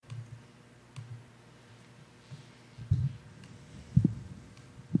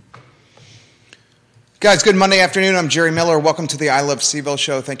Guys, good Monday afternoon. I'm Jerry Miller. Welcome to the I Love CVille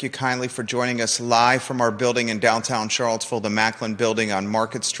show. Thank you kindly for joining us live from our building in downtown Charlottesville, the Macklin building on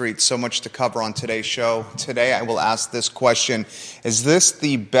Market Street. So much to cover on today's show. Today I will ask this question: is this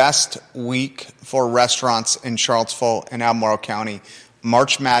the best week for restaurants in Charlottesville and Albemarle County?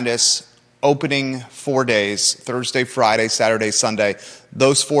 March Madness opening 4 days, Thursday, Friday, Saturday, Sunday.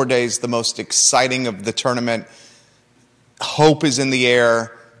 Those 4 days, the most exciting of the tournament. Hope is in the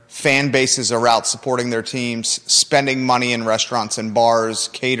air. Fan bases are out supporting their teams, spending money in restaurants and bars,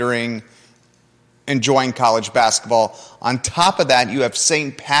 catering, enjoying college basketball. On top of that, you have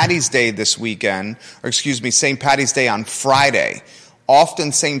St. Patty's Day this weekend, St. Patty's Day on Friday.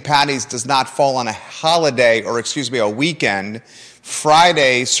 Often St. Patty's does not fall on a holiday a weekend.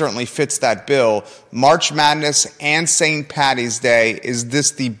 Friday certainly fits that bill. March Madness and St. Patty's Day. Is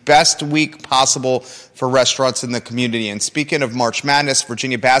this the best week possible for restaurants in the community? And speaking of March Madness,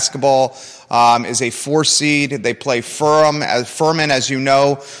 Virginia basketball is a 4 seed. They play Furman, as you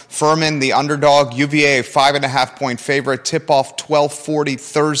know. Furman, the underdog. UVA, a 5.5-point favorite. Tip-off 12:40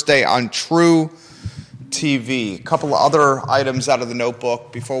 Thursday on True TV. A couple of other items out of the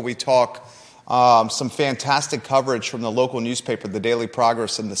notebook before we talk. Some fantastic coverage from the local newspaper, the Daily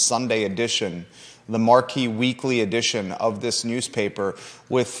Progress, in the Sunday edition, the marquee weekly edition of this newspaper,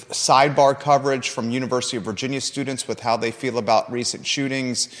 with sidebar coverage from University of Virginia students with how they feel about recent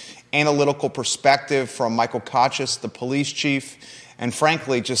shootings, analytical perspective from Michael Kochis, the police chief, and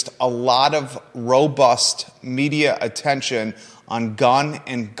frankly, just a lot of robust media attention on gun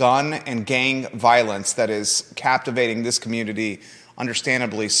and gang violence that is captivating this community,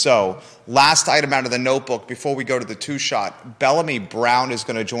 understandably so. Last item out of the notebook before we go to the two-shot. Bellamy Brown is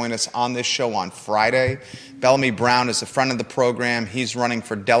going to join us on this show on Friday. Bellamy Brown is a friend of the program. He's running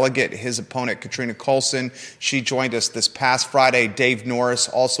for delegate. His opponent, Katrina Colson, she joined us this past Friday. Dave Norris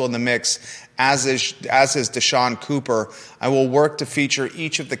also in the mix, as is Deshaun Cooper. I will work to feature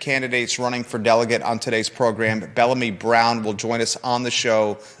each of the candidates running for delegate on today's program. Bellamy Brown will join us on the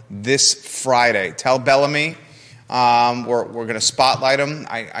show this Friday. Tell Bellamy we're going to spotlight him.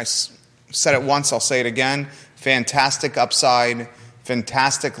 I said it once, I'll say it again. Fantastic upside,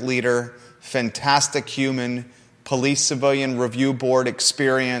 fantastic leader, fantastic human, police civilian review board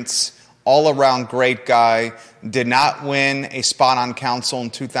experience, all-around great guy. Did not win a spot on council in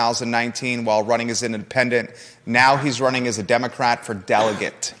 2019 while running as an independent. Now he's running as a Democrat for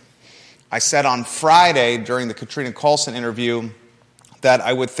delegate. I said on Friday during the Katrina Colson interview that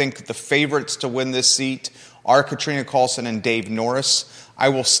I would think the favorites to win this seat are Katrina Colson and Dave Norris. I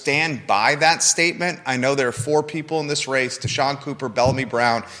will stand by that statement. I know there are 4 people in this race: Deshaun Cooper, Bellamy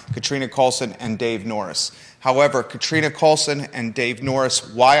Brown, Katrina Colson, and Dave Norris. However, Katrina Colson and Dave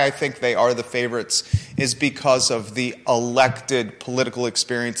Norris, why I think they are the favorites is because of the elected political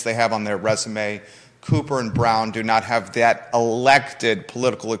experience they have on their resume. Cooper and Brown do not have that elected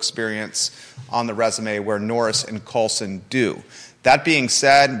political experience on the resume where Norris and Colson do. That being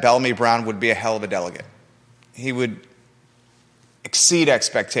said, Bellamy Brown would be a hell of a delegate. He would exceed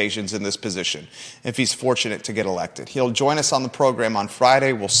expectations in this position if he's fortunate to get elected. He'll join us on the program on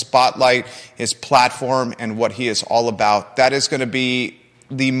Friday. We'll spotlight his platform and what he is all about. That is going to be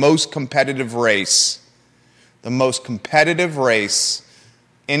the most competitive race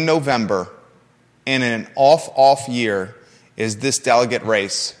in November, in an off year, is this delegate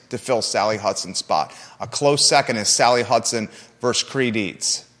race to fill Sally Hudson's spot. A close second is Sally Hudson versus Creed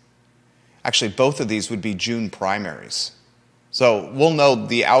Eads. Actually, both of these would be June primaries. So we'll know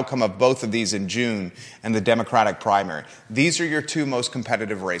the outcome of both of these in June and the Democratic primary. These are your 2 most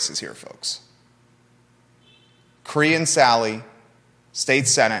competitive races here, folks. Cree and Sally, State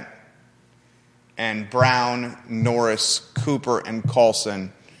Senate, and Brown, Norris, Cooper, and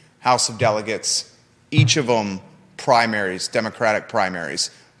Colson, House of Delegates. Each of them primaries, Democratic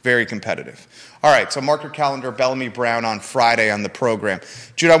primaries. Very competitive. All right, so mark your calendar, Bellamy Brown on Friday on the program.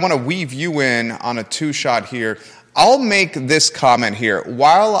 Jude, I want to weave you in on a 2-shot here. I'll make this comment here.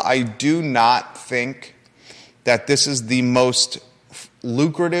 While I do not think that this is the most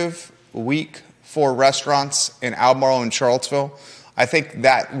lucrative week for restaurants in Albemarle and Charlottesville, I think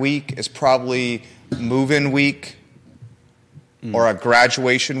that week is probably move-in week or a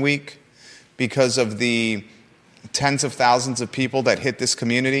graduation week because of the tens of thousands of people that hit this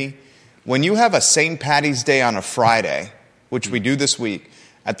community. When you have a St. Patty's Day on a Friday, which we do this week,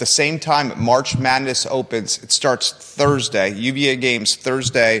 at the same time March Madness opens, it starts Thursday. UVA games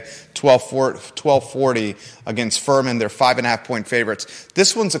Thursday, 12:40 against Furman. They're 5.5-point favorites.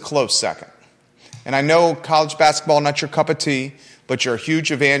 This one's a close second. And I know college basketball, not your cup of tea, but you're a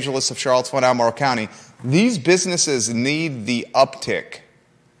huge evangelist of Charlottesville and Albemarle County. These businesses need the uptick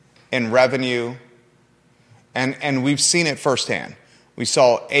in revenue And we've seen it firsthand. We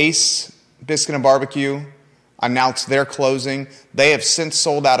saw Ace Biscuit and Barbecue announce their closing. They have since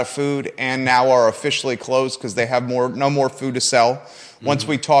sold out of food and now are officially closed because they have no more food to sell. Once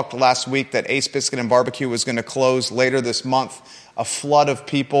we talked last week that Ace Biscuit and Barbecue was going to close later this month, a flood of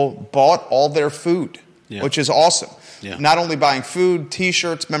people bought all their food, which is awesome. Yeah. Not only buying food,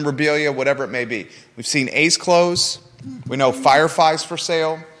 T-shirts, memorabilia, whatever it may be. We've seen Ace close. We know Firefly's for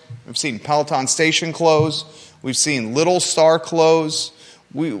sale. We've seen Peloton Station close. We've seen Little Star close.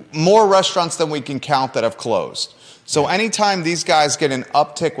 More restaurants than we can count that have closed. So anytime these guys get an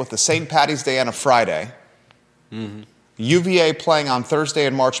uptick with the St. Paddy's Day on a Friday, UVA playing on Thursday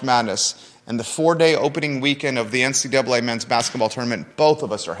in March Madness, and the 4-day opening weekend of the NCAA men's basketball tournament, both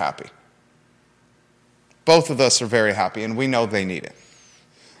of us are happy. Both of us are very happy, and we know they need it.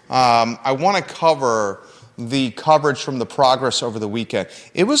 I want to cover the coverage from the Progress over the weekend.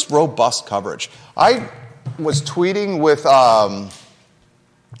 It was robust coverage. I was tweeting with, I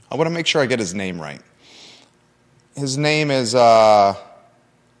want to make sure I get his name right. His name is Warrior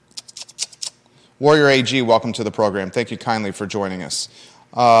AG. Welcome to the program. Thank you kindly for joining us.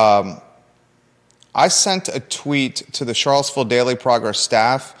 I sent a tweet to the Charlottesville Daily Progress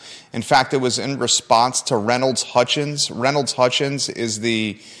staff. In fact, it was in response to Reynolds Hutchins. Reynolds Hutchins is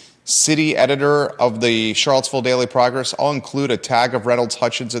the city editor of the Charlottesville Daily Progress. I'll include a tag of Reynolds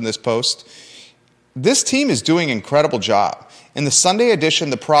Hutchins in this post. This team is doing an incredible job. In the Sunday edition,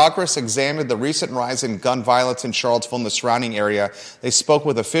 the Progress examined the recent rise in gun violence in Charlottesville and the surrounding area. They spoke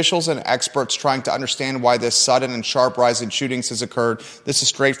with officials and experts trying to understand why this sudden and sharp rise in shootings has occurred. This is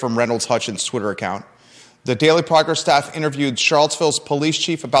straight from Reynolds Hutchins' Twitter account. The Daily Progress staff interviewed Charlottesville's police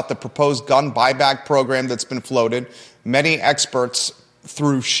chief about the proposed gun buyback program that's been floated. Many experts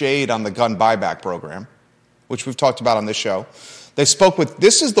threw shade on the gun buyback program, which we've talked about on this show. They spoke with,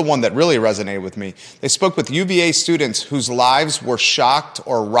 this is the one that really resonated with me. They spoke with UVA students whose lives were shocked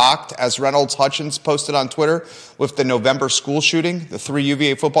or rocked, as Reynolds Hutchins posted on Twitter, with the November school shooting, the 3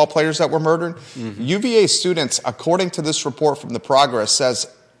 UVA football players that were murdered. UVA students, according to this report from the Progress, says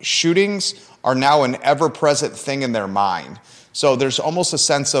shootings are now an ever-present thing in their mind. So there's almost a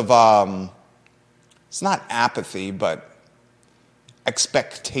sense of, it's not apathy, but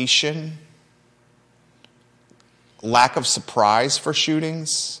expectation, lack of surprise for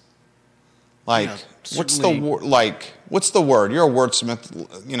shootings. Like, what's the word? What's the word? You're a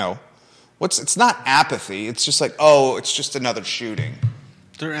wordsmith, you know. It's not apathy. It's just like, oh, it's just another shooting.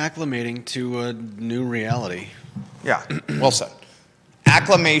 They're acclimating to a new reality. Yeah, well said.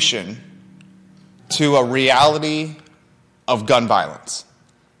 Acclimation to a reality of gun violence.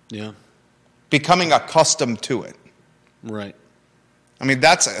 Yeah. Becoming accustomed to it. Right. I mean,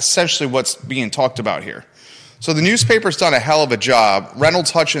 that's essentially what's being talked about here. So the newspaper's done a hell of a job.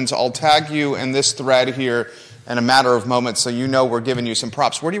 Reynolds Hutchins, I'll tag you in this thread here in a matter of moments so you know we're giving you some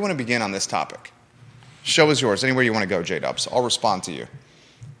props. Where do you want to begin on this topic? Show is yours. Anywhere you want to go, J-Dubs. I'll respond to you.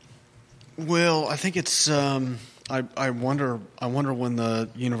 Well, I think it's I wonder when the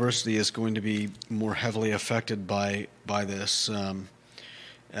university is going to be more heavily affected by this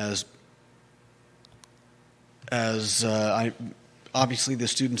obviously the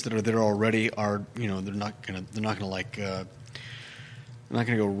students that are there already are, you know, they're not gonna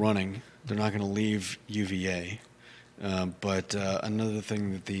go running. They're not gonna leave UVA. But another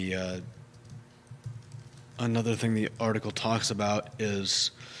thing the article talks about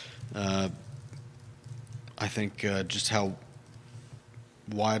is, I think, just how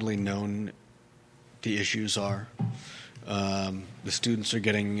widely known the issues are. The students are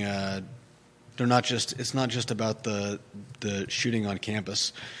getting. It's not just about the shooting on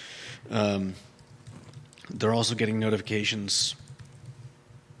campus. They're also getting notifications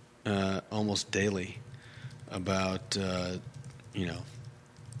almost daily about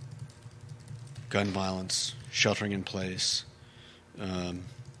gun violence, sheltering in place,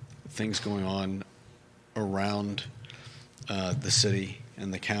 things going on around the city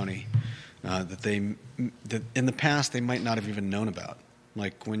and the county that in the past they might not have even known about.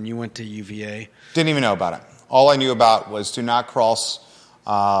 Like when you went to UVA. Didn't even know about it. All I knew about was do not cross,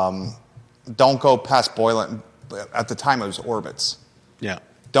 don't go past Boylan. At the time it was Orbitz. Yeah.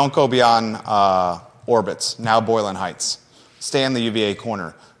 Don't go beyond Orbitz, now Boylan Heights. Stay in the UVA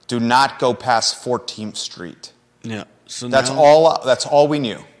corner. Do not go past 14th Street. Yeah. So that's all we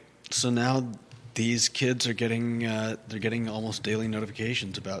knew. So now these kids are getting almost daily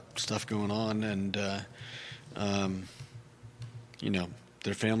notifications about stuff going on, and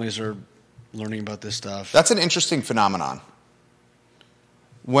their families are learning about this stuff. That's an interesting phenomenon.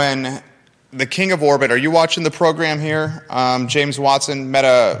 When the king of orbit. Are you watching the program here? James Watson met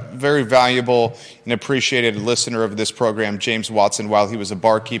a very valuable and appreciated listener of this program, James Watson, while he was a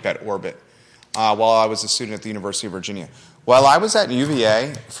barkeep at Orbit, while I was a student at the University of Virginia. While I was at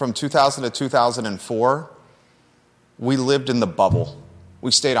UVA from 2000 to 2004, we lived in the bubble.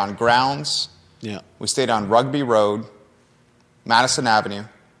 We stayed on grounds. Yeah. We stayed on Rugby Road, Madison Avenue.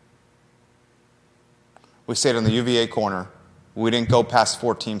 We stayed on the UVA corner. We didn't go past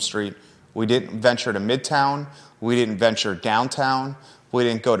 14th Street. We didn't venture to Midtown. We didn't venture downtown. We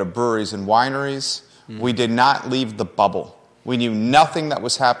didn't go to breweries and wineries. We did not leave the bubble. We knew nothing that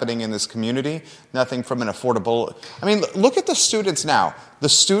was happening in this community, nothing from an affordable... I mean, look at the students now. The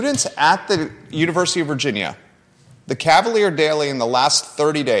students at the University of Virginia, the Cavalier Daily in the last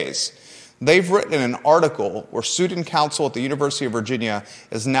 30 days, they've written an article where student council at the University of Virginia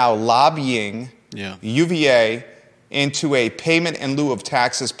is now lobbying UVA into a payment in lieu of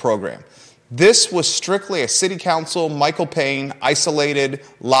taxes program. This was strictly a city council, Michael Payne, isolated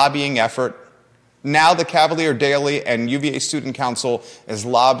lobbying effort. Now the Cavalier Daily and UVA Student Council is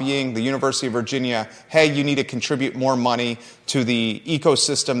lobbying the University of Virginia, hey, you need to contribute more money to the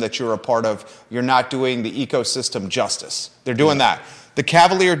ecosystem that you're a part of. You're not doing the ecosystem justice. They're doing that. The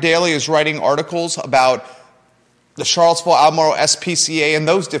Cavalier Daily is writing articles about the Charlottesville-Albemarle SPCA and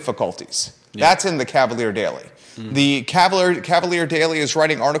those difficulties. That's in the Cavalier Daily. The Cavalier Daily is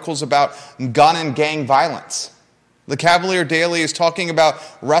writing articles about gun and gang violence. The Cavalier Daily is talking about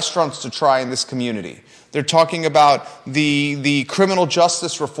restaurants to try in this community. They're talking about the criminal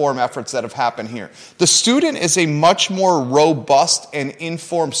justice reform efforts that have happened here. The student is a much more robust and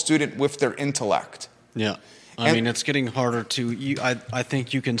informed student with their intellect. Yeah. I mean, it's getting harder to... I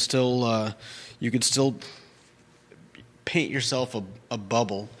think you can still paint yourself a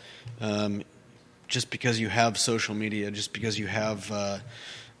bubble just because you have social media, just because you have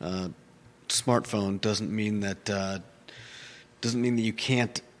smartphone doesn't mean that you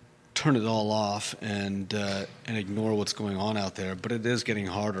can't turn it all off and ignore what's going on out there. But it is getting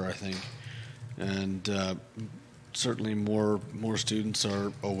harder, I think, and certainly more students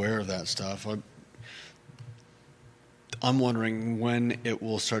are aware of that stuff. I'm wondering when it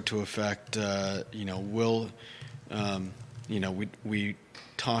will start to affect. We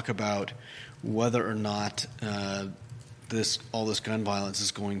talk about whether or not all this gun violence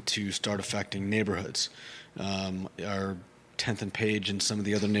is going to start affecting neighborhoods. Our 10th and Page and some of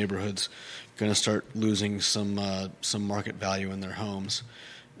the other neighborhoods going to start losing some market value in their homes,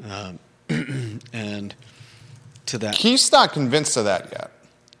 and to that. Keith's not convinced of that yet.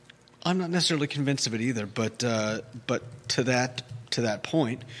 I'm not necessarily convinced of it either, but to that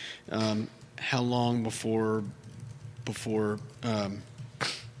point, how long before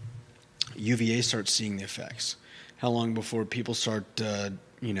UVA starts seeing the effects? How long before people start,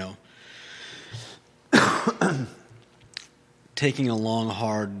 taking a long,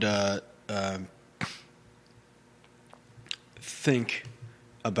 hard think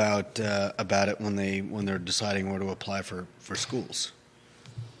about it when they're deciding where to apply for schools?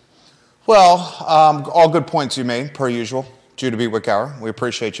 Well, all good points you made, per usual. Judah B. Wickower, we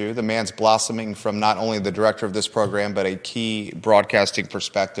appreciate you. The man's blossoming from not only the director of this program, but a key broadcasting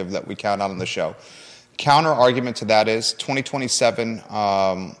perspective that we count on the show. Counter argument to that is 2027,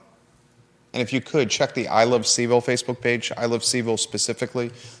 and if you could, check the I Love CVille Facebook page, I Love CVille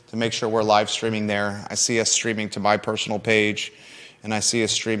specifically, to make sure we're live streaming there. I see us streaming to my personal page, and I see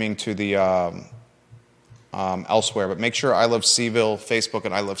us streaming to the elsewhere. But make sure I Love CVille Facebook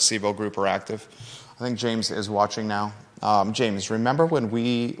and I Love CVille group are active. I think James is watching now. James, remember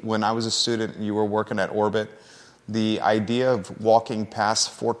when I was a student and you were working at Orbit, the idea of walking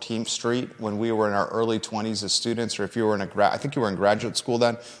past 14th Street when we were in our early 20s as students, or if you were I think you were in graduate school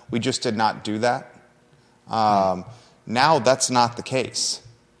then, we just did not do that. Now that's not the case.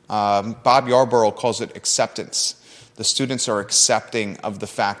 Bob Yarborough calls it acceptance. The students are accepting of the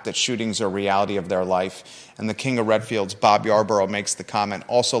fact that shootings are a reality of their life. And the king of Redfields, Bob Yarborough, makes the comment,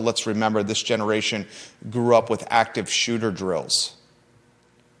 also let's remember this generation grew up with active shooter drills.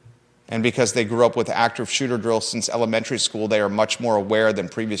 And because they grew up with active shooter drills since elementary school, they are much more aware than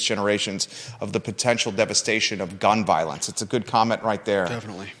previous generations of the potential devastation of gun violence. It's a good comment right there.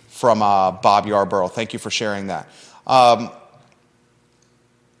 Definitely. From Bob Yarborough. Thank you for sharing that. I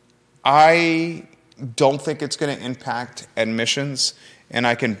don't think it's going to impact admissions, and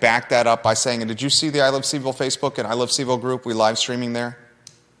I can back that up by saying, did you see the I Love CVille Facebook and I Love CVille group? We live streaming there.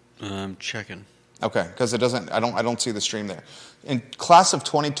 Checking. Okay, because it doesn't. I don't see the stream there. In class of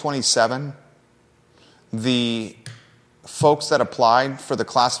 2027, the folks that applied for the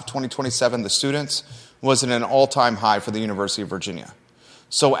class of 2027, the students, was at an all-time high for the University of Virginia.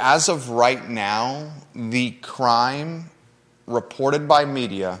 So as of right now, the crime reported by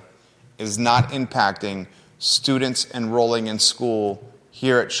media is not impacting students enrolling in school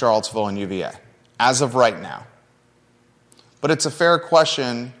here at Charlottesville and UVA, as of right now. But it's a fair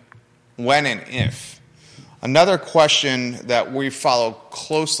question, when and if. Another question that we follow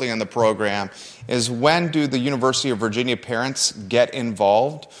closely on the program is, when do the University of Virginia parents get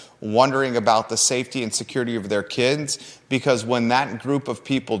involved, wondering about the safety and security of their kids? Because when that group of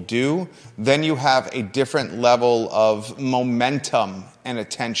people do, then you have a different level of momentum and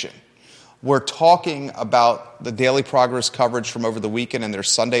attention. We're talking about the Daily Progress coverage from over the weekend in their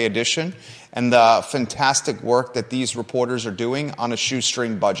Sunday edition and the fantastic work that these reporters are doing on a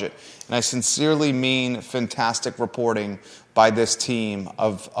shoestring budget. And I sincerely mean fantastic reporting by this team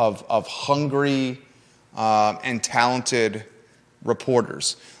of hungry and talented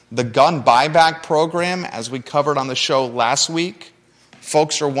reporters. The gun buyback program, as we covered on the show last week,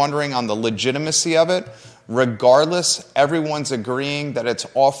 folks are wondering on the legitimacy of it. Regardless, everyone's agreeing that it's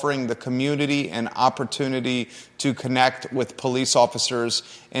offering the community an opportunity to connect with police officers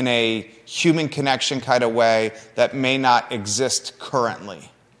in a human connection kind of way that may not exist currently,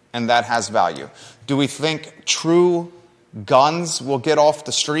 and that has value. Do we think true guns will get off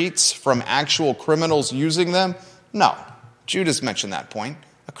the streets from actual criminals using them? No. Judah's mentioned that point.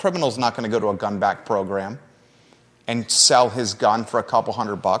 A criminal's not going to go to a gun back program and sell his gun for a couple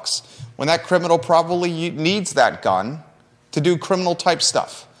 $100 when that criminal probably needs that gun to do criminal type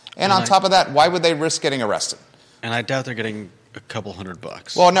stuff. And on top of that, why would they risk getting arrested? And I doubt they're getting a couple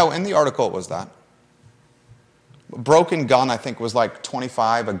 $100. Well, no, in the article it was that. A broken gun, I think, was like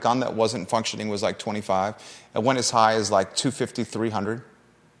 25. A gun that wasn't functioning was like 25. It went as high as like 250, 300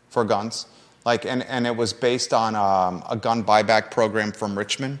 for guns. And it was based on a gun buyback program from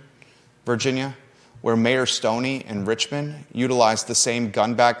Richmond, Virginia, where Mayor Stoney in Richmond utilized the same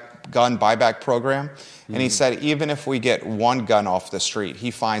gun buyback program. And he said, even if we get one gun off the street, he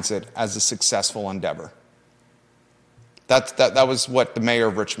finds it as a successful endeavor. That was what the mayor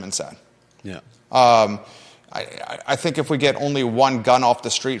of Richmond said. Yeah. I think if we get only one gun off the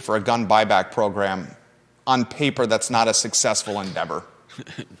street for a gun buyback program, on paper, that's not a successful endeavor.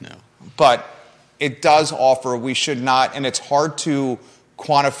 No. But it does offer, we should not, and it's hard to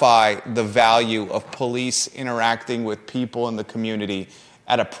quantify the value of police interacting with people in the community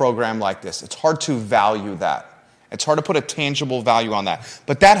at a program like this. It's hard to value that. It's hard to put a tangible value on that.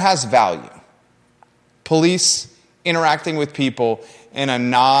 But that has value. Police interacting with people in a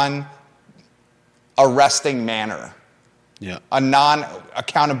non-arresting manner. Yeah. A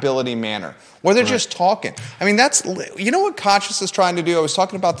non-accountability manner, where they're just talking. I mean, you know what Conscious is trying to do? I was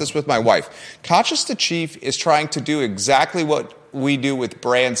talking about this with my wife. Conscious the Chief is trying to do exactly what we do with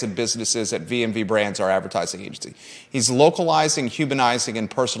brands and businesses at V&V Brands, our advertising agency. He's localizing, humanizing, and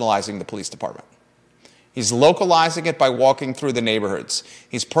personalizing the police department. He's localizing it by walking through the neighborhoods.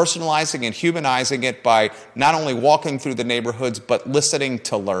 He's personalizing and humanizing it by not only walking through the neighborhoods, but listening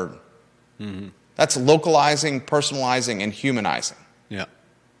to learn. Mm-hmm. That's localizing, personalizing, and humanizing. Yeah.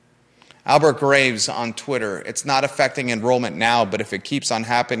 Albert Graves on Twitter, it's not affecting enrollment now, but if it keeps on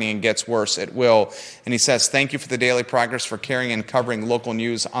happening and gets worse, it will. And he says, thank you for the Daily Progress for carrying and covering local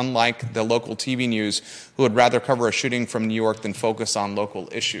news, unlike the local TV news, who would rather cover a shooting from New York than focus on local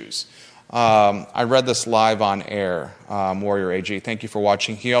issues. I read this live on air, Warrior AG. Thank you for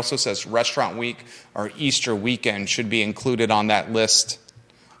watching. He also says Restaurant Week or Easter weekend should be included on that list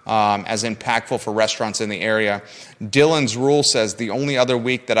as impactful for restaurants in the area. Dylan's Rule says the only other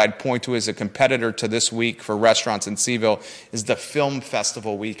week that I'd point to as a competitor to this week for restaurants in CVille is the Film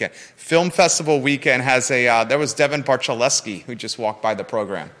Festival weekend. Film Festival weekend has there was Devin Barchaleski who just walked by the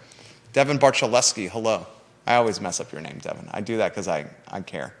program. Devin Barchaleski, hello. I always mess up your name, Devin. I do that because I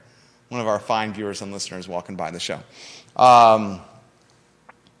care. One of our fine viewers and listeners walking by the show.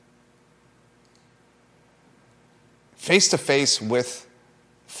 Face-to-face with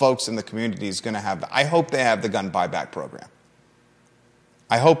folks in the community is going to have, I hope they have the gun buyback program.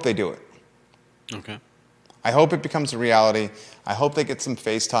 I hope they do it. Okay. I hope it becomes a reality. I hope they get some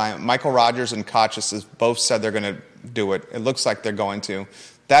FaceTime. Michael Rogers and Kochis have both said they're going to do it. It looks like they're going to.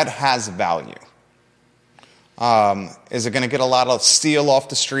 That has value. Is it going to get a lot of steel off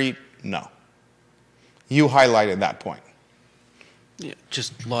the street? No. You highlighted that point. Yeah,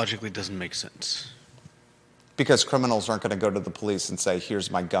 just logically doesn't make sense. Because criminals aren't going to go to the police and say,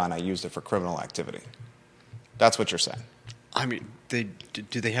 here's my gun, I used it for criminal activity. That's what you're saying. I mean, do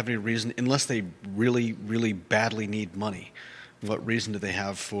they have any reason, unless they really, really badly need money, what reason do they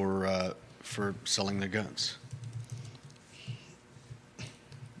have for selling their guns?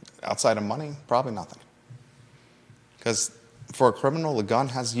 Outside of money, probably nothing. Because For a criminal, the gun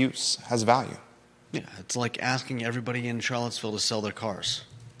has use, has value. Yeah, it's like asking everybody in Charlottesville to sell their cars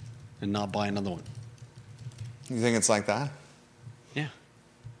and not buy another one. You think it's like that? Yeah.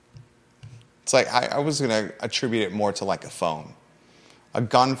 It's like, I was going to attribute it more to like a phone. A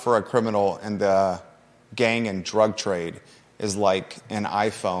gun for a criminal in the gang and drug trade is like an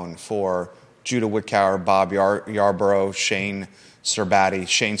iPhone for Judah Wickower, Bob Yarborough, Shane Serbati.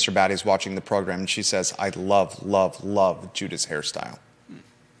 Shane Serbati's watching the program, and she says, I love, love, love Judah's hairstyle.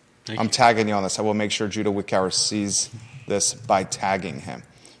 I'm tagging you on this. I will make sure Judah Wickower sees this by tagging him.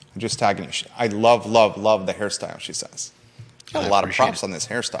 I'm just tagging you. I love, love, love the hairstyle, she says. A lot of props on this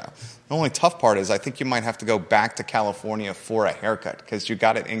hairstyle. The only tough part is I think you might have to go back to California for a haircut because you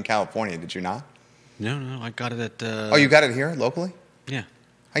got it in California, did you not? No, I got it at... Oh, you got it here, locally? Yeah.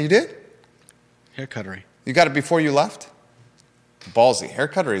 Oh, you did? Hair cuttery. You got it before you left? Ballsy. Hair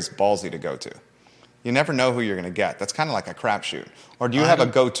cuttery is ballsy to go to. You never know who you're going to get. That's kind of like a crapshoot. Or do you have a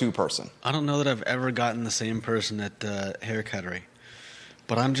go-to person? I don't know that I've ever gotten the same person at hair cuttery.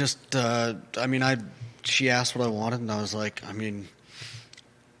 But I'm just... she asked what I wanted, and I was like, I'm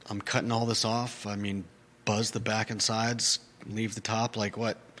cutting all this off. Buzz the back and sides, leave the top. Like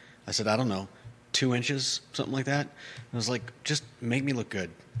what? I said, I don't know, 2 inches, something like that. And I was like, just make me look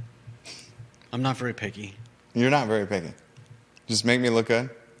good. I'm not very picky. You're not very picky. Just make me look good?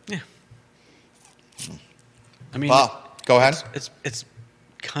 Yeah. Well, go ahead. It's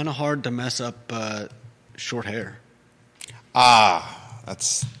kind of hard to mess up short hair.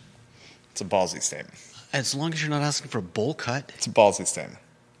 It's a ballsy statement. As long as you're not asking for a bowl cut. It's a ballsy statement.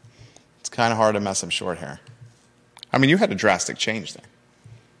 It's kind of hard to mess up short hair. You had a drastic change there.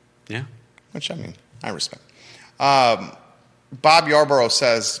 Yeah. Which, I respect. Bob Yarborough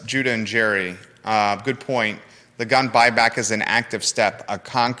says, Judah and Jerry, good point. The gun buyback is an active step, a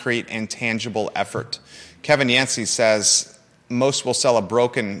concrete and tangible effort. Kevin Yancey says, most will sell a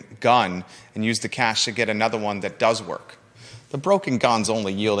broken gun and use the cash to get another one that does work. The broken gun's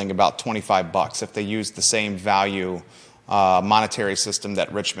only yielding about $25 if they use the same value monetary system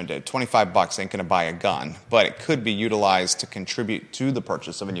that Richmond did. $25 ain't going to buy a gun, but it could be utilized to contribute to the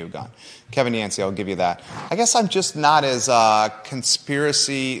purchase of a new gun. Kevin Yancey, I'll give you that. I guess I'm just not as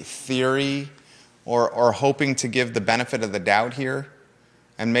conspiracy theory or hoping to give the benefit of the doubt here.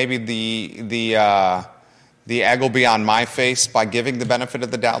 And maybe the egg will be on my face by giving the benefit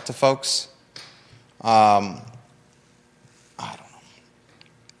of the doubt to folks. I don't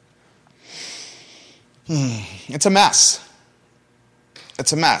know. It's a mess.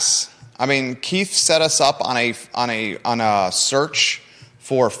 It's a mess. Keith set us up on a search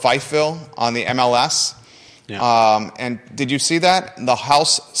for Fifeville on the MLS. Yeah. And did you see that? The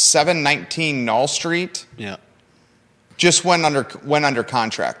house 719 Knoll Street. Yeah. Just went under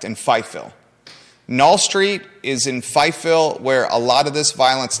contract in Fifeville. Knoll Street is in Fifeville where a lot of this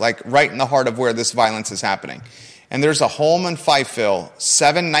violence, like right in the heart of where this violence is happening. And there's a home in Fifeville,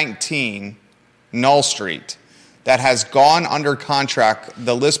 719 Knoll Street, that has gone under contract.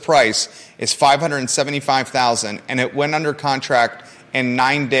 The list price is $575,000, and it went under contract in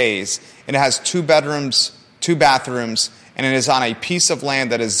 9 days. It has 2 bedrooms, 2 bathrooms, and it is on a piece of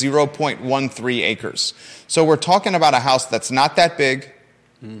land that is 0.13 acres. So we're talking about a house that's not that big.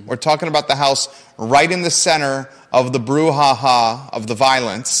 We're talking about the house right in the center of the brouhaha of the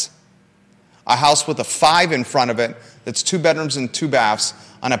violence. A house with a 5 in front of it that's 2 bedrooms and 2 baths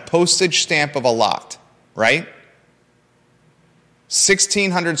on a postage stamp of a lot, right?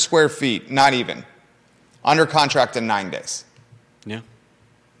 1,600 square feet, not even. Under contract in 9 days. Yeah.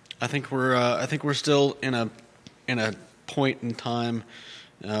 I think we're still in a point in time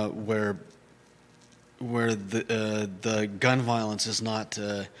where the gun violence is not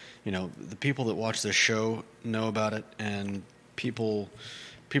the people that watch this show know about it, and people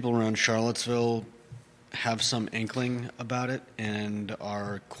around Charlottesville have some inkling about it and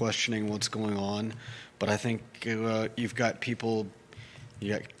are questioning what's going on. But I think you've got people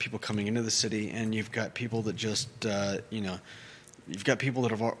coming into the city, and you've got people that just you've got people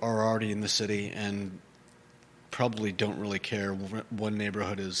that are already in the city and probably don't really care. One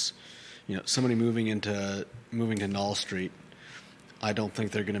neighborhood is, somebody moving to Knoll Street. I don't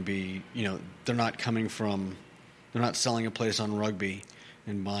think they're going to be, they're not selling a place on Rugby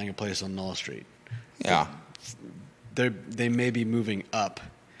and buying a place on Knoll Street. Yeah. They may be moving up,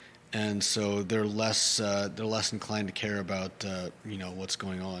 and so they're less inclined to care about what's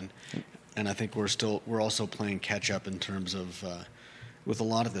going on. And I think we're also playing catch up in terms of with a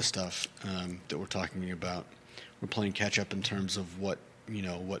lot of this stuff that we're talking about. We're playing catch up in terms of what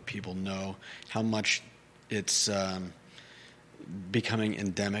people know, how much it's becoming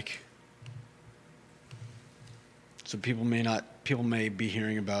endemic. So people may be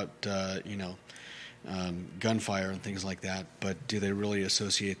hearing about gunfire and things like that, but do they really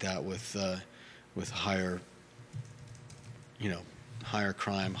associate that with higher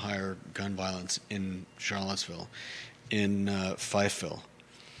crime, higher gun violence in Charlottesville, in Fifeville?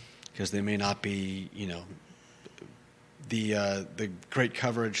 Because they may not be, the great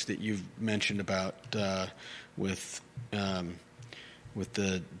coverage that you've mentioned about with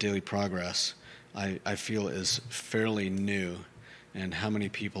the Daily Progress, I feel is fairly new. And how many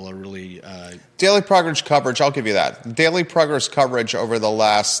people are really... Daily Progress coverage, I'll give you that. Daily Progress coverage over the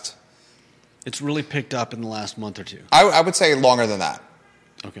last... It's really picked up in the last month or two. I would say longer than that.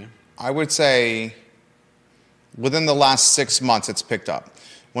 Okay. I would say within the last 6 months it's picked up.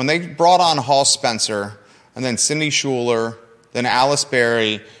 When they brought on Hall Spencer, and then Cindy Schuler, then Alice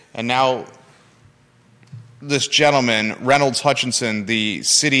Berry, and now this gentleman, Reynolds Hutchinson, the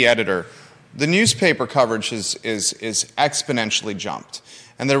city editor, the newspaper coverage is exponentially jumped.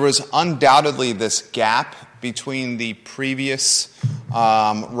 And there was undoubtedly this gap between the previous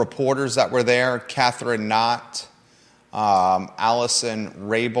reporters that were there, Catherine Knott, Allison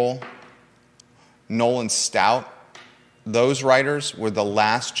Rabel, Nolan Stout. Those writers were the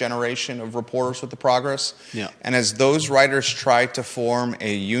last generation of reporters with the Progress. Yeah. And as those writers tried to form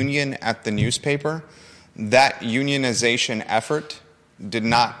a union at the newspaper, that unionization effort did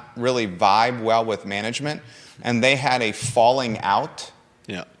not really vibe well with management, and they had a falling out.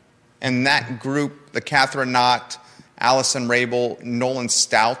 Yeah. And that group, the Catherine Knott, Allison Rabel, Nolan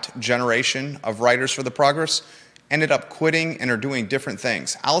Stout generation of writers for the Progress, ended up quitting and are doing different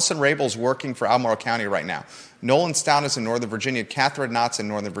things. Allison Rabel's working for Albemarle County right now. Nolan Stout is in Northern Virginia. Catherine Knott's in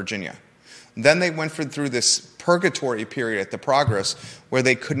Northern Virginia. Then they went through this purgatory period at the Progress where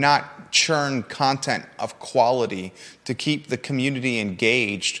they could not churn content of quality to keep the community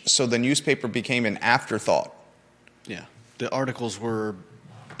engaged, so the newspaper became an afterthought. Yeah. The articles were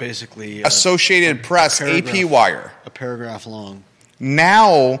basically... Associated Press, AP Wire. A paragraph long.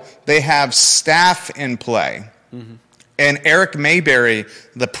 Now they have staff in play. Mm-hmm. And Eric Mayberry,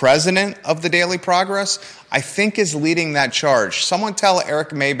 the president of the Daily Progress, I think is leading that charge. Someone tell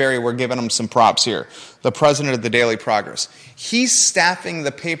Eric Mayberry we're giving him some props here, the president of the Daily Progress. He's staffing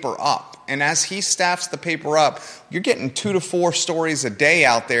the paper up. And as he staffs the paper up, you're getting 2 to 4 stories a day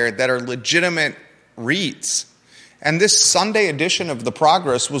out there that are legitimate reads. And this Sunday edition of the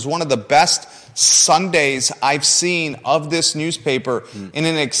Progress was one of the best Sundays I've seen of this newspaper in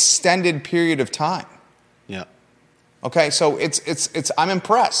an extended period of time. Yeah. Okay, so it's I'm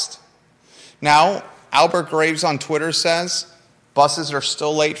impressed. Now, Albert Graves on Twitter says, buses are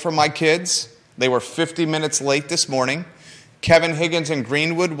still late for my kids. They were 50 minutes late this morning. Kevin Higgins in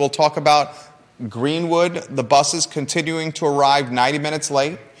Greenwood will talk about Greenwood, the buses continuing to arrive 90 minutes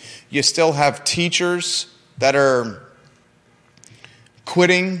late. You still have teachers that are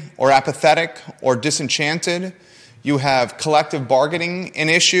quitting or apathetic or disenchanted. You have collective bargaining an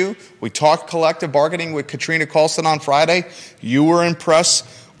issue. We talked collective bargaining with Katrina Colston on Friday. You were impressed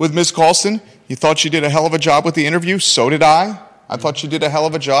with Ms. Colston. You thought she did a hell of a job with the interview. So did I. I thought she did a hell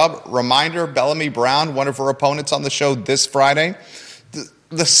of a job. Reminder, Bellamy Brown, one of her opponents on the show this Friday.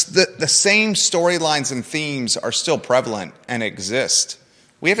 The same storylines and themes are still prevalent and exist.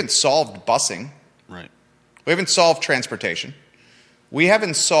 We haven't solved busing. Right. We haven't solved transportation. We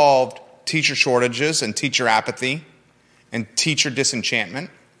haven't solved teacher shortages and teacher apathy and teacher disenchantment.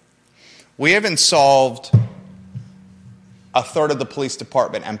 We haven't solved a third of the police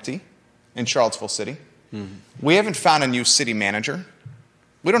department empty in Charlottesville City. Mm-hmm. We haven't found a new city manager.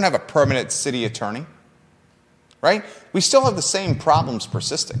 We don't have a permanent city attorney. Right? We still have the same problems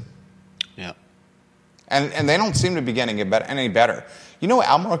persisting. Yeah. And they don't seem to be getting any better. You know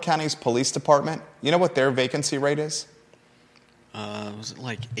Albemarle County's police department, you know what their vacancy rate is? Was it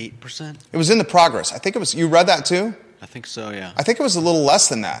like 8%? It was in the Progress. I think it was, you read that too? I think so, yeah. I think it was a little less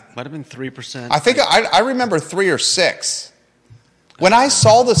than that. Might have been 3%. I think I remember 3 or 6. When I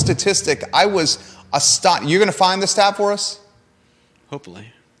saw the statistic, I was astonished. You're going to find the stat for us?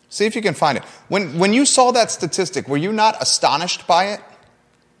 Hopefully. See if you can find it. When you saw that statistic, were you not astonished by it?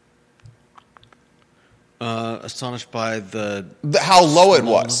 Astonished by how low it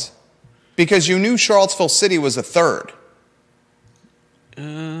was. Because you knew Charlottesville City was a third.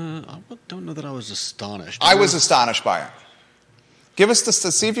 I don't know that I was astonished. I was astonished by it. Give us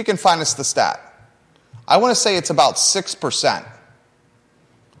see if you can find us the stat. I want to say it's about 6%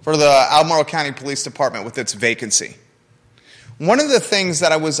 for the Albemarle County Police Department with its vacancy. One of the things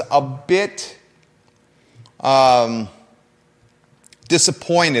that I was a bit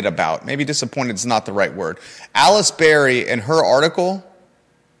disappointed about, maybe disappointed is not the right word, Alice Berry in her article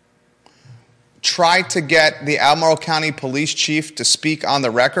tried to get the Albemarle County Police Chief to speak on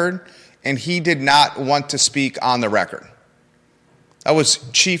the record, and he did not want to speak on the record. That was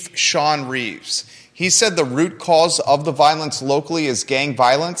Chief Sean Reeves. He said the root cause of the violence locally is gang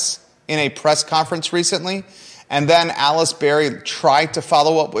violence in a press conference recently. And then Alice Berry tried to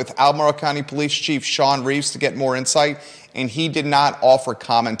follow up with Albemarle County Police Chief Sean Reeves to get more insight, and he did not offer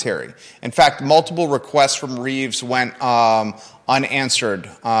commentary. In fact, multiple requests from Reeves went unanswered,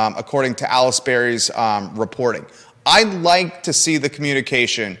 according to Alice Berry's reporting. I'd like to see the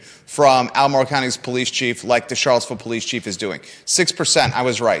communication from Albemarle County's police chief like the Charlottesville police chief is doing. 6%, I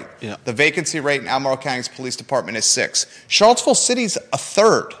was right. Yeah. The vacancy rate in Albemarle County's police department is 6%. Charlottesville City's a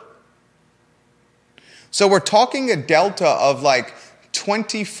third. So we're talking a delta of like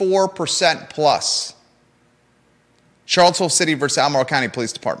 24% plus. Charlottesville City versus Albemarle County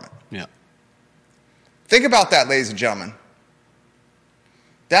Police Department. Yeah. Think about that, ladies and gentlemen.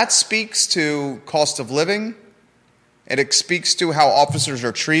 That speaks to cost of living. It speaks to how officers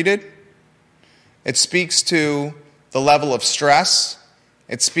are treated. It speaks to the level of stress.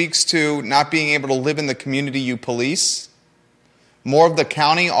 It speaks to not being able to live in the community you police. More of the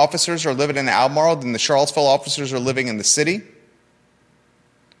county officers are living in Albemarle than the Charlottesville officers are living in the city.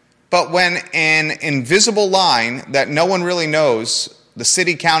 But when an invisible line that no one really knows, the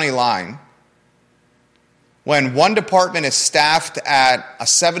city-county line, when one department is staffed at a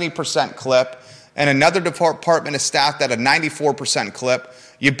 70% clip and another department is staffed at a 94% clip,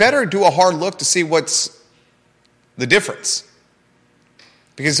 you better do a hard look to see what's the difference.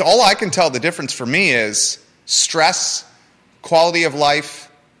 Because all I can tell the difference for me is stress, quality of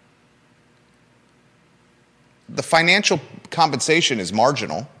life. The financial compensation is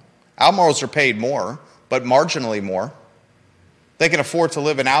marginal. Albemarles are paid more, but marginally more. They can afford to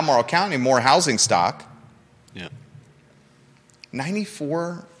live in Albemarle County, more housing stock. Yeah.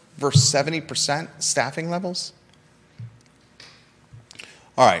 94 versus 70% staffing levels?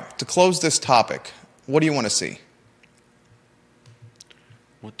 All right, to close this topic, what do you want to see?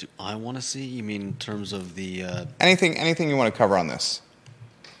 What do I want to see? You mean in terms of the... Anything you want to cover on this?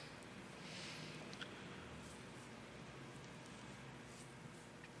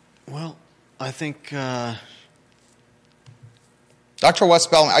 Well, I think... Dr. Wes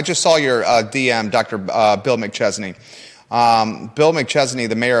Bellamy, I just saw your DM, Dr. Bill McChesney. Bill McChesney,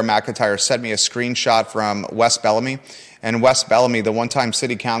 the mayor of McIntyre, sent me a screenshot from Wes Bellamy. And Wes Bellamy, the one-time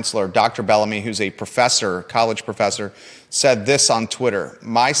city councilor, Dr. Bellamy, who's a professor, college professor, said this on Twitter: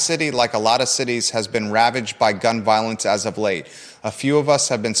 "My city, like a lot of cities, has been ravaged by gun violence as of late. A few of us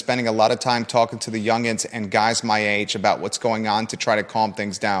have been spending a lot of time talking to the youngins and guys my age about what's going on to try to calm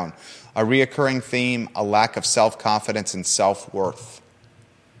things down. A reoccurring theme, a lack of self-confidence and self-worth."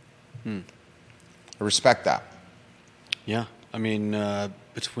 I respect that. Yeah, I mean,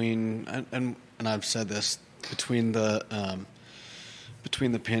 between and I've said this, between the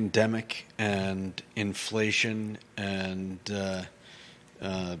pandemic and inflation and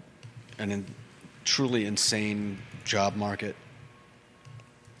an truly insane job market,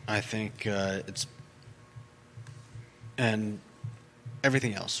 I think it's, and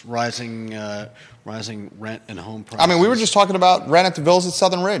everything else, rising rent and home prices. I mean, we were just talking about rent at the villas at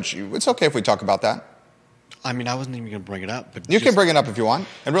Southern Ridge. It's okay if we talk about that. I mean, I wasn't even going to bring it up, but you can bring it up if you want.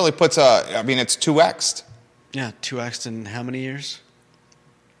 It really puts it's 2x'd. Yeah, 2x'd in how many years?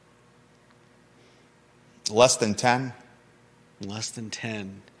 Less than 10. Less than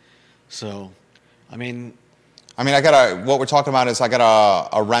 10. So, I mean, what we're talking about is I got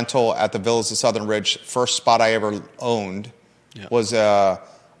a rental at the villas of Southern Ridge. First spot I ever owned was a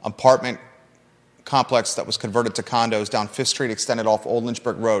apartment complex that was converted to condos down 5th Street, extended off Old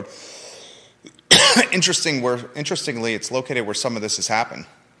Lynchburg Road. Interestingly, it's located where some of this has happened.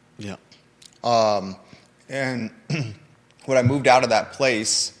 Yeah. And when I moved out of that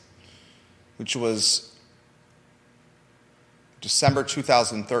place, which was December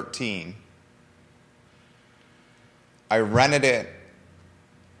 2013, I rented it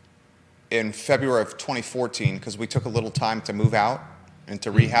in February of 2014 because we took a little time to move out and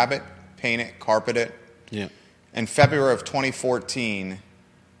to rehab it, paint it, carpet it. Yeah. In February of 2014,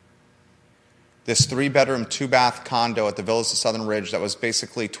 this 3-bedroom, 2-bath condo at the Villas of Southern Ridge that was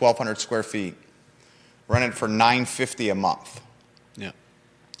basically 1,200 square feet, rented for $950 a month. Yeah.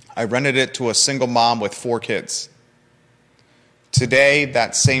 I rented it to a single mom with 4 kids. Today,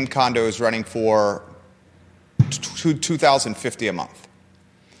 that same condo is renting for $2,050 a month.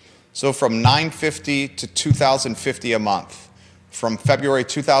 So from $950 to $2,050 a month, from February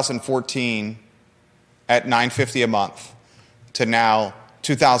 2014 at $950 a month to now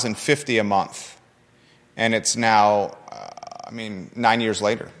 $2,050 a month, and it's now, 9 years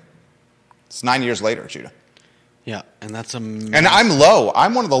later. It's 9 years later, Judah. Yeah, and that's And I'm low.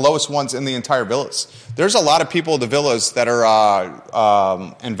 I'm one of the lowest ones in the entire villas. There's a lot of people in the villas that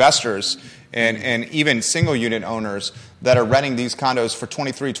are investors and even single unit owners that are renting these condos for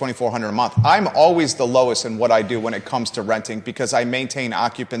 $2,300-$2,400 a month. I'm always the lowest in what I do when it comes to renting because I maintain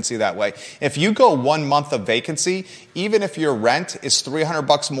occupancy that way. If you go 1 month of vacancy, even if your rent is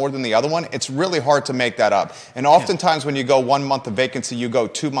 $300 more than the other one, it's really hard to make that up. And oftentimes when you go 1 month of vacancy, you go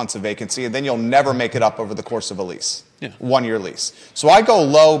 2 months of vacancy, and then you'll never make it up over the course of a lease. Yeah. 1 year lease. So I go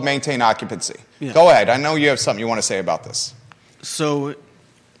low, maintain occupancy. Yeah. Go ahead. I know you have something you want to say about this. So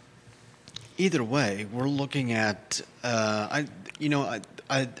either way, we're looking at I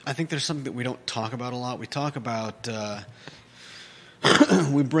think there's something that we don't talk about a lot. We talk about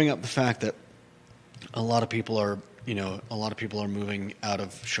we bring up the fact that a lot of people are moving out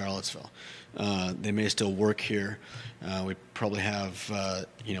of Charlottesville. They may still work here. We probably have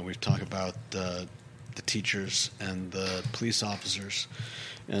we've talked about the teachers and the police officers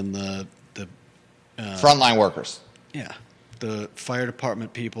and the Frontline workers. Yeah, the fire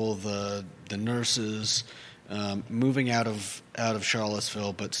department people, the nurses, moving out of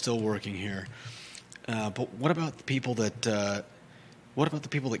Charlottesville but still working here. But what about the people that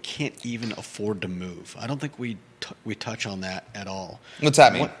can't even afford to move? I don't think we touch on that at all. What's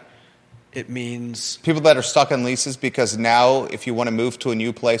that mean? It means people that are stuck in leases because now if you want to move to a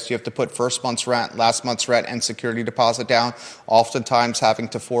new place, you have to put first month's rent, last month's rent, and security deposit down, oftentimes having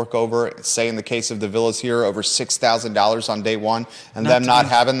to fork over, say in the case of the villas here, over $6,000 on day one, and them not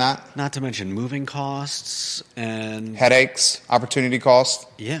having that. Not to mention moving costs and headaches, opportunity costs.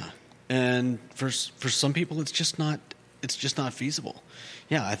 Yeah, and for some people, it's just not feasible.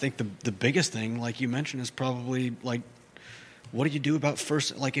 Yeah, I think the biggest thing, like you mentioned, is probably like, what do you do about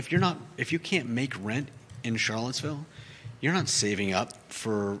first? Like, if you can't make rent in Charlottesville, you're not saving up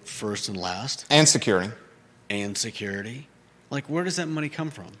for first and last and security. Like, where does that money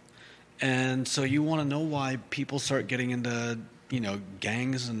come from? And so you want to know why people start getting into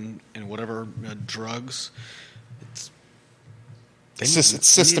gangs and whatever drugs. It's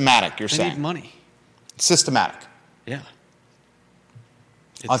systematic. You're saying they need money. It's systematic. Yeah.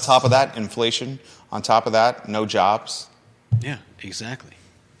 On top of that, inflation. On top of that, no jobs. Yeah, exactly.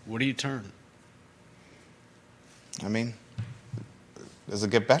 Where do you turn? I mean, does it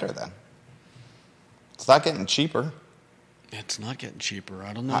get better then? It's not getting cheaper. It's not getting cheaper.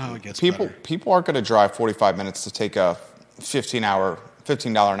 I don't know how it gets better. People aren't going to drive 45 minutes to take a $15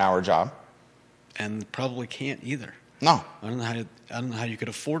 an hour job. And probably can't either. No. I don't know how you could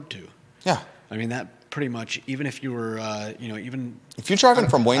afford to. Yeah. I mean, that pretty much, even if you were, even... If you're driving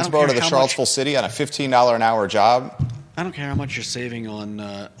from Waynesboro to the Charlottesville city on a $15 an hour job... I don't care how much you're saving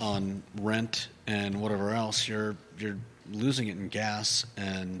on rent and whatever else. You're losing it in gas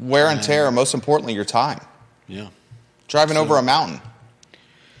and... wear and tear, and most importantly, your time. Yeah. Driving over a mountain.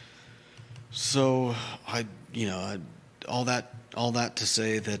 So, all that to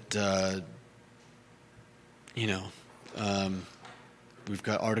say that, we've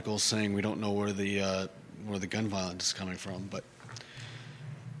got articles saying we don't know where the gun violence is coming from, but...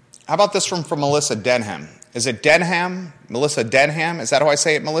 How about this from Melissa Denham? Is it Denham? Melissa Denham? Is that how I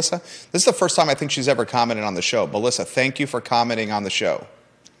say it, Melissa? This is the first time I think she's ever commented on the show. Melissa, thank you for commenting on the show.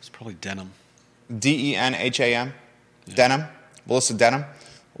 It's probably Denham. Denham? Yeah. Denham? Melissa Denham?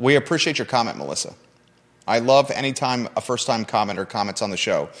 We appreciate your comment, Melissa. I love anytime a first-time commenter comments on the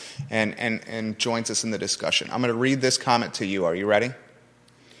show and joins us in the discussion. I'm going to read this comment to you. Are you ready?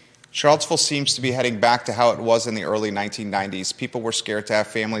 Charlottesville seems to be heading back to how it was in the early 1990s. People were scared to have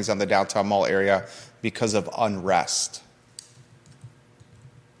families on the downtown mall area because of unrest.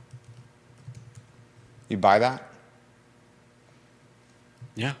 You buy that?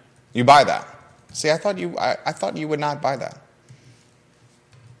 Yeah. You buy that? See, I thought you would not buy that.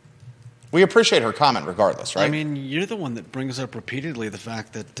 We appreciate her comment regardless, right? I mean, you're the one that brings up repeatedly the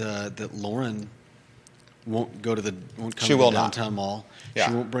fact that Lauren won't come to the downtown mall. Yeah.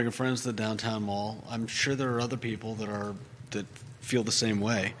 She won't bring her friends to the downtown mall. I'm sure there are other people that feel the same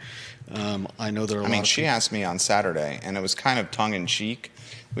way. I know there are a lot of people. She asked me on Saturday, and it was kind of tongue-in-cheek.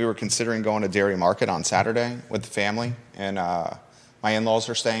 We were considering going to Dairy Market on Saturday with the family, and my in-laws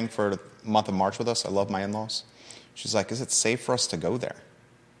are staying for the month of March with us. I love my in-laws. She's like, is it safe for us to go there?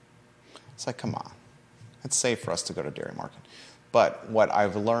 It's like, come on. It's safe for us to go to Dairy Market. But what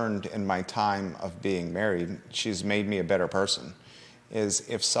I've learned in my time of being married, she's made me a better person, is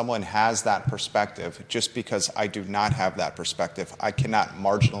if someone has that perspective, just because I do not have that perspective, I cannot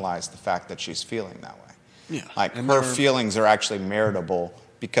marginalize the fact that she's feeling that way. Yeah. Like, her feelings are actually meritable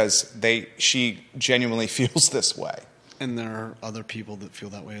because she genuinely feels this way. And there are other people that feel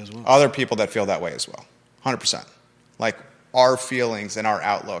that way as well. Other people that feel that way as well. 100%. Like, our feelings and our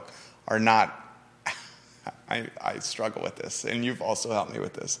outlook are not, I struggle with this, and you've also helped me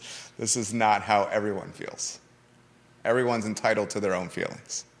with this. This is not how everyone feels. Everyone's entitled to their own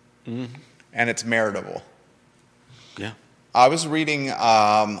feelings. Mm-hmm. And it's meritable. Yeah. I was reading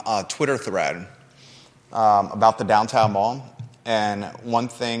a Twitter thread about the downtown mall, and one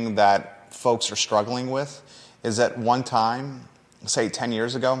thing that folks are struggling with is at one time, say 10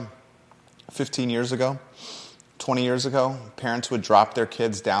 years ago, 15 years ago, 20 years ago, parents would drop their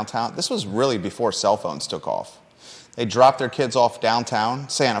kids downtown. This was really before cell phones took off. They'd drop their kids off downtown,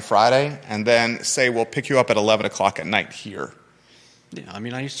 say on a Friday, and then say, we'll pick you up at 11 o'clock at night here. Yeah, I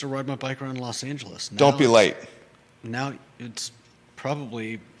mean, I used to ride my bike around Los Angeles. Don't be late. Now it's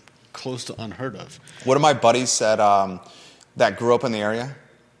probably close to unheard of. One of my buddies said that grew up in the area.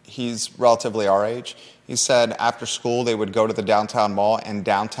 He's relatively our age. He said after school they would go to the downtown mall, and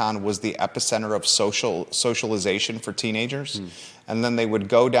downtown was the epicenter of socialization for teenagers. And then they would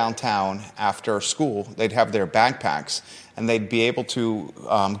go downtown after school. They'd have their backpacks, and they'd be able to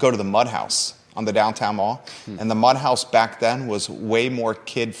go to the Mud House on the downtown mall. And the Mud House back then was way more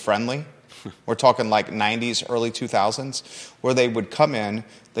kid-friendly. We're talking like 90s, early 2000s, where they would come in,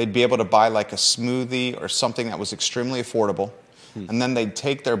 they'd be able to buy like a smoothie or something that was extremely affordable. And then they'd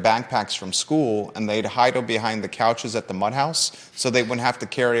take their backpacks from school and they'd hide them behind the couches at the Mud House so they wouldn't have to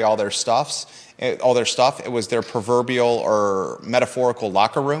carry all their stuff. It was their proverbial or metaphorical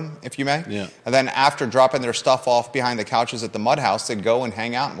locker room, if you may. Yeah. And then after dropping their stuff off behind the couches at the Mud House, they'd go and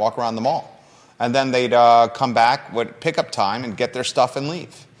hang out and walk around the mall. And then they'd come back with pickup time and get their stuff and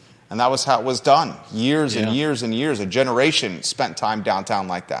leave. And that was how it was done. Years and years and years. A generation spent time downtown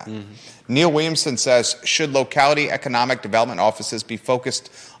like that. Mm-hmm. Neil Williamson says, should locality economic development offices be focused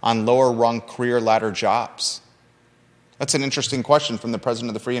on lower-rung career ladder jobs? That's an interesting question from the president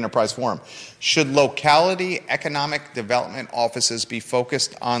of the Free Enterprise Forum. Should locality economic development offices be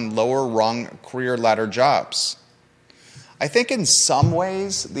focused on lower-rung career ladder jobs? I think in some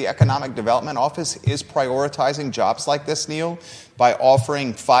ways the Economic Development Office is prioritizing jobs like this, Neil, by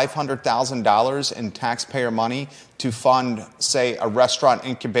offering $500,000 in taxpayer money to fund, say, a restaurant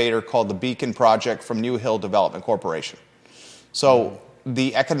incubator called the Beacon Project from New Hill Development Corporation. So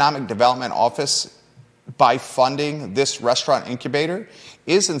the Economic Development Office, by funding this restaurant incubator,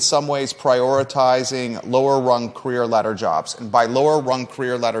 is in some ways prioritizing lower-rung career ladder jobs. And by lower-rung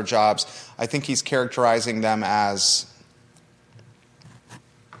career ladder jobs, I think he's characterizing them as,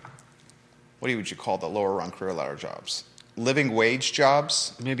 what would you call the lower-rung career ladder jobs? Living wage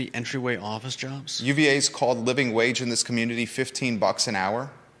jobs? Maybe entryway office jobs? UVA's called living wage in this community $15 an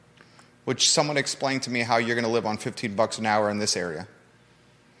hour, which someone explained to me how you're going to live on $15 an hour in this area.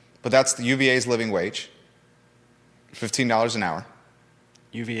 But that's the UVA's living wage, $15 an hour.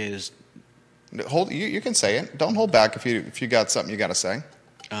 UVA is... You can say it. Don't hold back if you got something you got to say.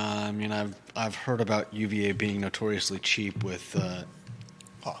 I mean, I've heard about UVA being notoriously cheap with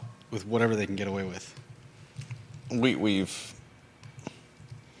whatever they can get away with. We've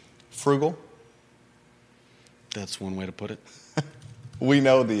frugal. That's one way to put it. We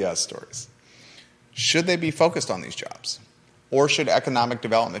know the stories. Should they be focused on these jobs? Or should economic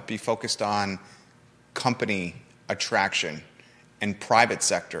development be focused on company attraction and private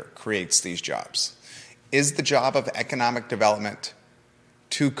sector creates these jobs? Is the job of economic development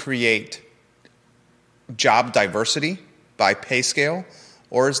to create job diversity by pay scale?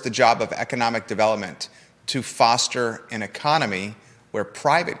 Or is the job of economic development to foster an economy where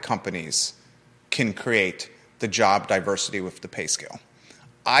private companies can create the job diversity with the pay scale?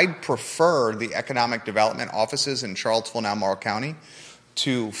 I'd prefer the economic development offices in Charlottesville and Albemarle County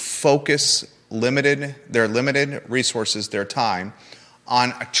to focus their limited resources, their time,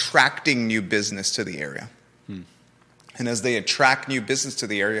 on attracting new business to the area. And as they attract new business to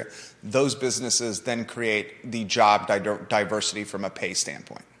the area, those businesses then create the job diversity from a pay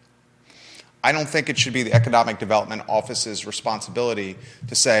standpoint. I don't think it should be the Economic Development Office's responsibility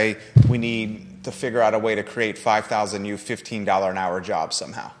to say we need to figure out a way to create 5,000 new $15 an hour jobs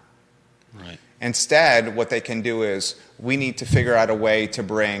somehow. Right. Instead, what they can do is we need to figure out a way to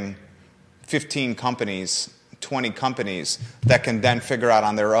bring 15 companies, 20 companies that can then figure out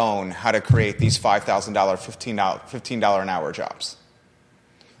on their own how to create these $5,000, $15 an hour jobs.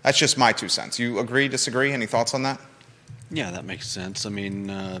 That's just my 2 cents. You agree, disagree? Any thoughts on that? Yeah, that makes sense. I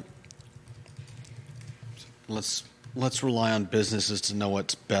mean, let's rely on businesses to know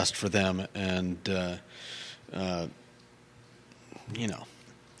what's best for them, and the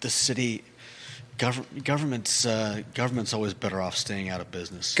city government's always better off staying out of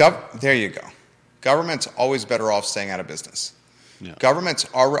business. There you go. Government's always better off staying out of business. Yeah. Governments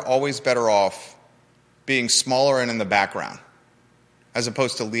are always better off being smaller and in the background as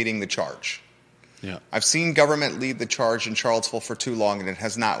opposed to leading the charge. Yeah. I've seen government lead the charge in Charlottesville for too long, and it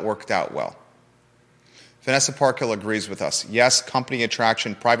has not worked out well. Vanessa Parkhill agrees with us. Yes, company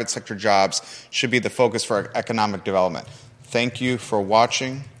attraction, private sector jobs should be the focus for economic development. Thank you for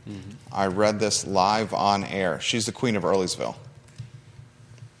watching. Mm-hmm. I read this live on air. She's the queen of Earlysville.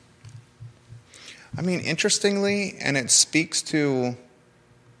 I mean, interestingly, and it speaks to...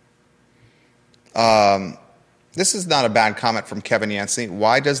 this is not a bad comment from Kevin Yancey.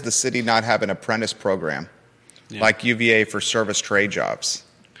 Why does the city not have an apprentice program like UVA for service trade jobs?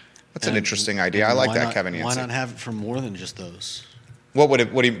 That's an interesting idea. I like that, Kevin Yancey. Why not have it for more than just those? What would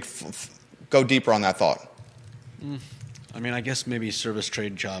it go deeper on that thought? I mean, I guess maybe service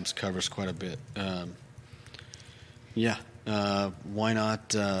trade jobs covers quite a bit. Why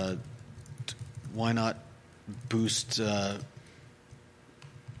not? Why not boost?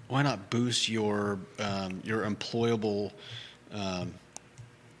 Why not boost your employable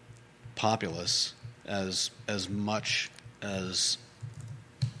populace as much as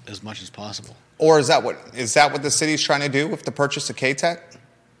possible? Or is that what the city's trying to do with the purchase of K-Tech?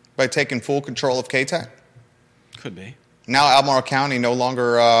 By taking full control of K-Tech? Could be. Now Albemarle County no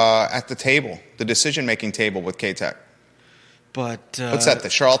longer at the table, the decision-making table with K-Tech. But what's that? The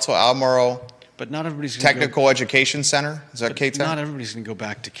Charlottesville Albemarle But not everybody's going Technical Education Center? Is that K-Tech? Not everybody's going to go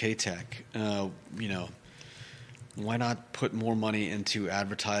back to K-Tech. Why not put more money into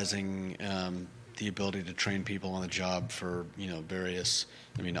advertising the ability to train people on the job for various?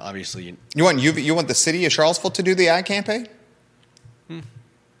 I mean, obviously, you want the city of Charlottesville to do the ad campaign?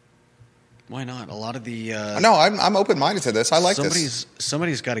 Why not? A lot of the no, I'm open-minded to this. I like this.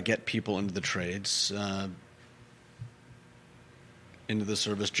 Somebody's got to get people into the trades, into the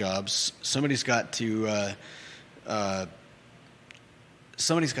service jobs. Somebody's got to be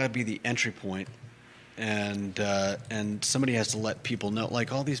the entry point, and somebody has to let people know.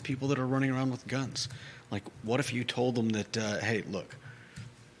 Like all these people that are running around with guns. Like, what if you told them that, hey, look,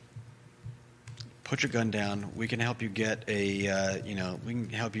 put your gun down. We can help you get we can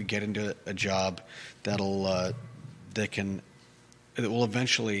help you get into a job that will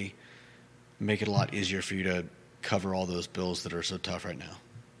eventually make it a lot easier for you to cover all those bills that are so tough right now.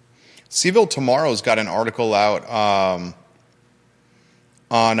 CVille Tomorrow's got an article out on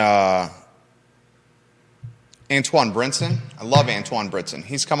Antoine Brinson. I love Antoine Brinson.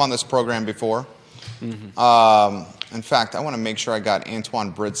 He's come on this program before. Mm-hmm. In fact, I want to make sure I got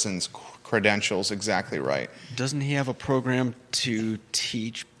Antoine Brinson's credentials exactly right. Doesn't he have a program to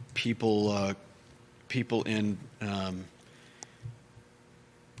teach people in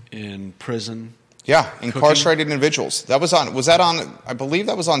prison? Yeah, incarcerated individuals. I believe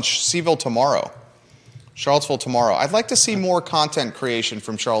that was on CVille Tomorrow, Charlottesville Tomorrow. I'd like to see more content creation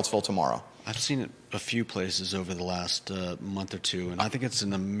from Charlottesville Tomorrow. I've seen it a few places over the last month or two, and I think it's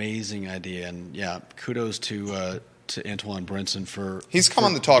an amazing idea. And yeah, kudos to Antoine Brinson for he's come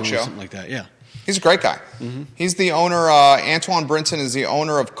on the talk show something like that. Yeah, he's a great guy. Mm-hmm. He's the owner. Antoine Brinson is the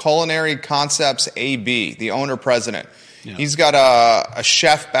owner of Culinary Concepts AB, the owner president. Yeah. He's got a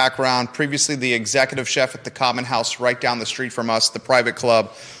chef background, previously the executive chef at the Common House right down the street from us, the private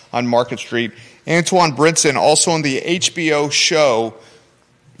club on Market Street. Antoine Brinson, also on the HBO show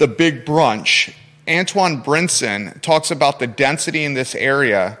The Big Brunch. Antoine Brinson talks about the density in this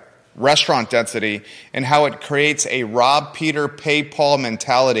area, restaurant density, and how it creates a rob Peter, pay Paul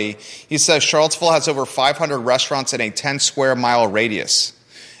mentality. He says Charlottesville has over 500 restaurants in a 10-square-mile radius.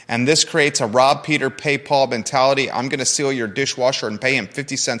 And this creates a rob Peter, pay Paul mentality. I'm going to steal your dishwasher and pay him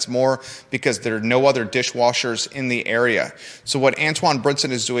 50 cents more because there are no other dishwashers in the area. So what Antoine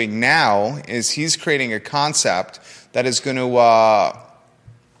Brinson is doing now is he's creating a concept that is going to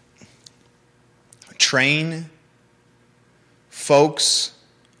train folks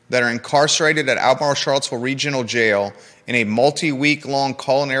that are incarcerated at Albemarle Charlottesville Regional Jail in a multi-week-long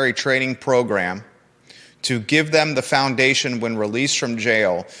culinary training program to give them the foundation when released from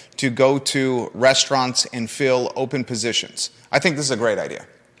jail to go to restaurants and fill open positions. I think this is a great idea.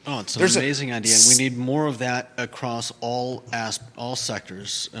 Oh, it's an amazing idea, and we need more of that across all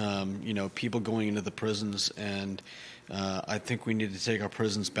sectors. People going into the prisons, and I think we need to take our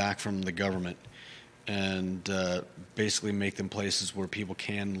prisons back from the government and basically make them places where people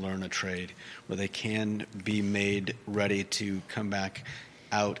can learn a trade, where they can be made ready to come back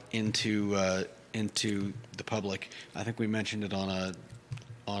out into the public. I think we mentioned it on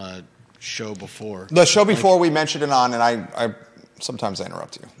a show before. The show before we mentioned it on, and I sometimes I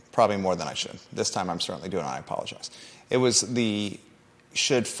interrupt you, probably more than I should. This time I'm certainly doing it, I apologize. It was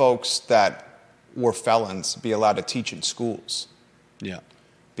should folks that or felons be allowed to teach in schools. Yeah.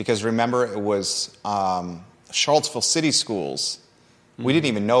 Because remember, it was Charlottesville City Schools. We didn't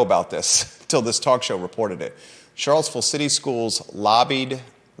even know about this until this talk show reported it. Charlottesville City Schools lobbied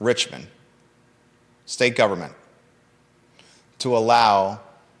Richmond, state government, to allow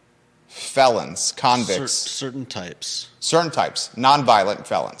felons, convicts. Certain types. Certain types, nonviolent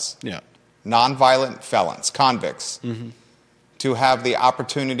felons. Yeah. Nonviolent felons, convicts, to have the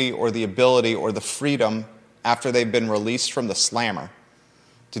opportunity or the ability or the freedom after they've been released from the slammer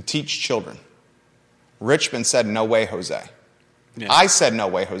to teach children. Richmond said, no way, Jose. Yeah. I said, no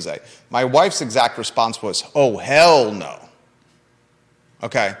way, Jose. My wife's exact response was, oh, hell no.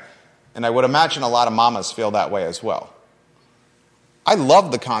 Okay? And I would imagine a lot of mamas feel that way as well. I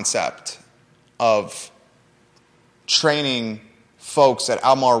love the concept of training folks at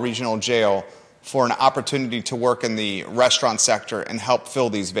Albemarle Regional Jail for an opportunity to work in the restaurant sector and help fill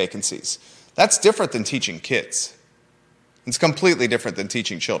these vacancies. That's different than teaching kids. It's completely different than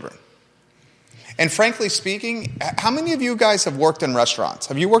teaching children. And frankly speaking, how many of you guys have worked in restaurants?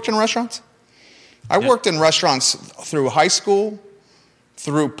 Have you worked in restaurants? I worked in restaurants through high school,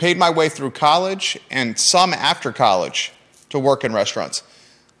 paid my way through college, and some after college to work in restaurants.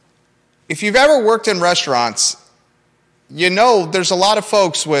 If you've ever worked in restaurants, you know there's a lot of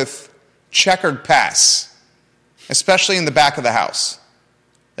folks with checkered past, especially in the back of the house.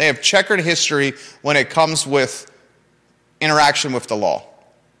 They have checkered history when it comes with interaction with the law.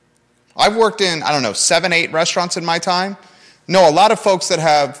 I've worked in, 7, 8 restaurants in my time. Know a lot of folks that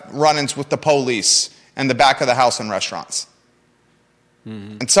have run-ins with the police and the back of the house in restaurants.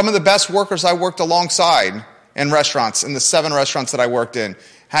 And some of the best workers I worked alongside in restaurants, in the 7 restaurants that I worked in,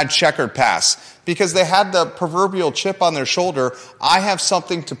 had checkered past because they had the proverbial chip on their shoulder. I have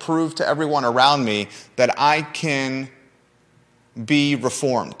something to prove to everyone around me that I can be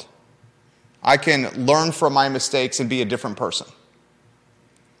reformed. I can learn from my mistakes and be a different person.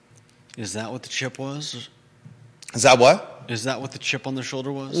 Is that what the chip was? Is that what? Is that what the chip on the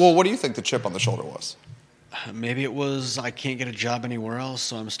shoulder was? Well, what do you think the chip on the shoulder was? Maybe it was, I can't get a job anywhere else,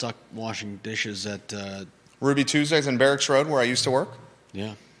 so I'm stuck washing dishes at... Ruby Tuesdays in Barracks Road, where I used to work.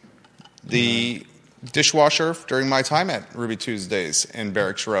 Yeah. The dishwasher during my time at Ruby Tuesdays in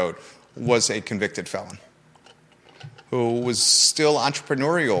Barracks Road was a convicted felon who was still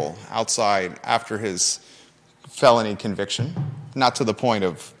entrepreneurial outside after his felony conviction. Not to the point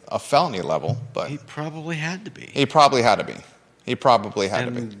of a felony level, but... He probably had to be. He probably had to be. He probably had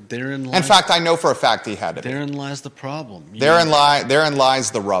to be. Therein lies, in fact, I know for a fact he had to be. Therein lies the problem. Therein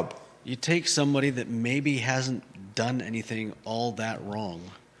lies the rub. You take somebody that maybe hasn't done anything all that wrong.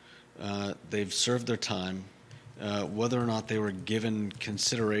 They've served their time. Whether or not they were given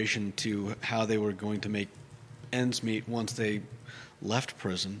consideration to how they were going to make ends meet once they left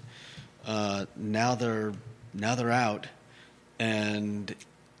prison, now they're out. And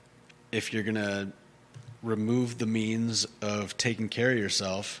if you're going to remove the means of taking care of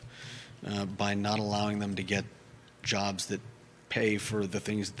yourself by not allowing them to get jobs that pay for the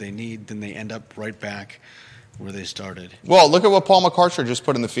things that they need, then they end up right back where they started. Well, look at what Paul McCarter just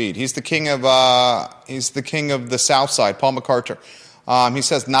put in the feed. He's the king of the South Side, Paul McCarter. He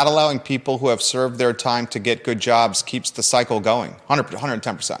says, not allowing people who have served their time to get good jobs keeps the cycle going.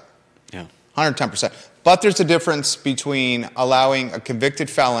 110%. Yeah. 110%. But there's a difference between allowing a convicted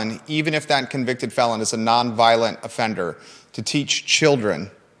felon, even if that convicted felon is a nonviolent offender, to teach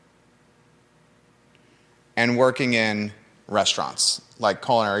children and working in restaurants like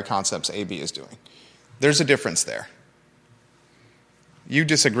Culinary Concepts AB is doing. There's a difference there. You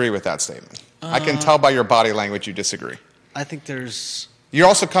disagree with that statement. I can tell by your body language you disagree. I think there's... You're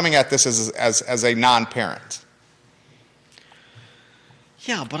also coming at this as a non-parent.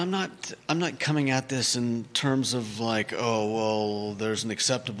 Yeah, but I'm not coming at this in terms of like, oh, well, there's an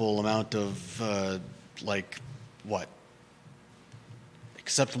acceptable amount of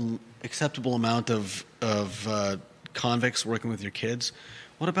acceptable amount of convicts working with your kids.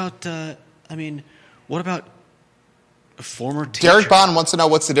 What about former teachers? Derek Bond wants to know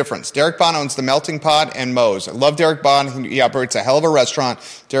what's the difference. Derek Bond owns the Melting Pot and Moe's. I love Derek Bond. He operates a hell of a restaurant.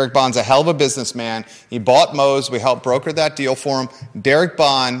 Derek Bond's a hell of a businessman. He bought Moe's. We helped broker that deal for him. Derek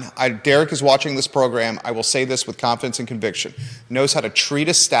is watching this program. I will say this with confidence and conviction. Knows how to treat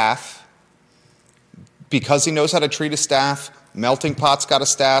his staff. Because he knows how to treat his staff, Melting Pot's got a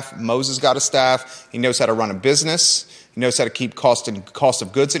staff. Moe's has got a staff. He knows how to run a business. He knows how to keep cost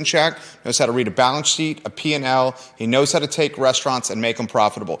of goods in check, knows how to read a balance sheet, a P&L. He knows how to take restaurants and make them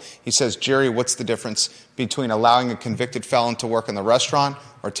profitable. He says, Jerry, what's the difference between allowing a convicted felon to work in the restaurant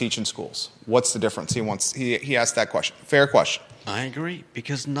or teach in schools? What's the difference? He asked that question. Fair question. I agree,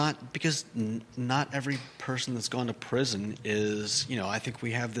 because not every person that's gone to prison is, I think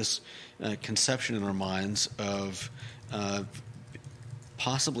we have this conception in our minds of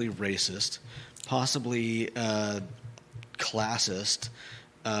possibly racist, possibly classist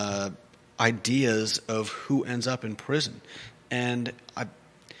ideas of who ends up in prison. And I'm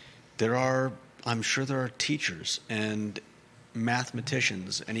sure there are teachers and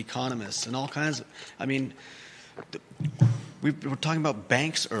mathematicians and economists and all kinds of, we were talking about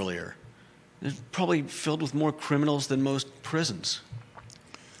banks earlier. They're probably filled with more criminals than most prisons.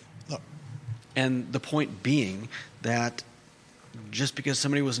 And the point being that just because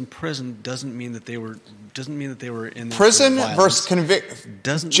somebody was in prison doesn't mean that they were in there prison for versus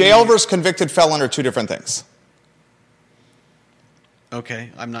jail versus convicted felon are two different things.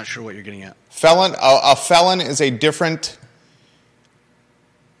 Okay, I'm not sure what you're getting at. A felon is a different.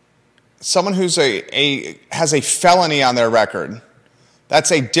 Someone who's has a felony on their record,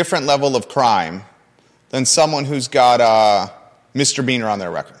 that's a different level of crime than someone who's got a misdemeanor on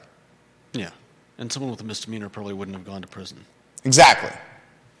their record. Yeah, and someone with a misdemeanor probably wouldn't have gone to prison. Exactly.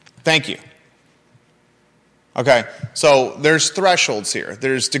 Thank you. Okay, so there's thresholds here.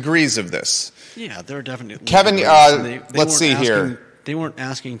 There's degrees of this. Yeah, there are definitely. Kevin, let's see here. They weren't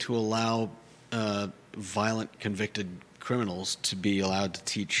asking to allow violent convicted criminals to be allowed to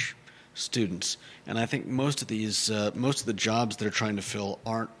teach students, and I think most of the jobs they're trying to fill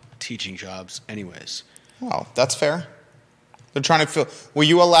aren't teaching jobs, anyways. Well, that's fair. They're trying to fill. Will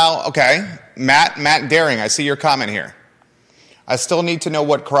you allow? Okay, Matt Daring. I see your comment here. I still need to know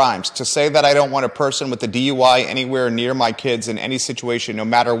what crimes. To say that I don't want a person with a DUI anywhere near my kids in any situation, no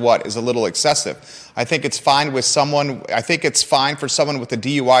matter what, is a little excessive. I think it's fine for someone with a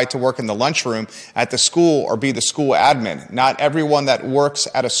DUI to work in the lunchroom at the school or be the school admin. Not everyone that works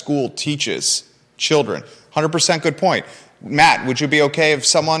at a school teaches children. 100% good point. Matt, would you be okay if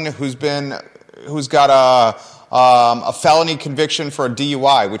someone who's got a felony conviction for a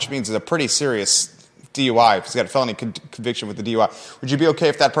DUI, which means it's a pretty serious DUI, if he's got a felony conviction with the DUI, would you be okay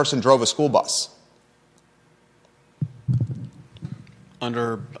if that person drove a school bus?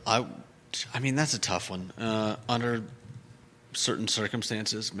 That's a tough one. Under certain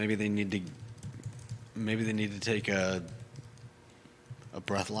circumstances, maybe they need to take a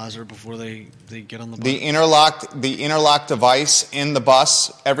breathalyzer before they get on the bus. The interlock device in the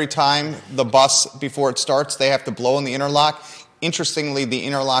bus, every time the bus, before it starts, they have to blow in the interlock. Interestingly, the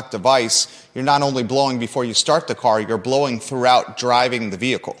interlock device, you're not only blowing before you start the car, you're blowing throughout driving the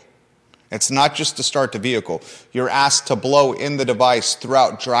vehicle. It's not just to start the vehicle. You're asked to blow in the device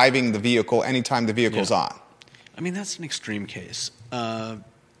throughout driving the vehicle anytime the vehicle's on. That's an extreme case. But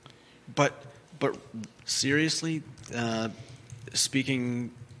seriously,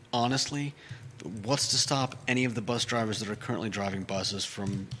 speaking honestly, what's to stop any of the bus drivers that are currently driving buses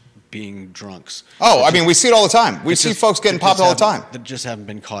from being drunks? We see it all the time. We see folks getting popped all the time. That just haven't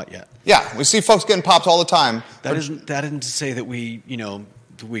been caught yet. Yeah, we see folks getting popped all the time. That isn't to say that we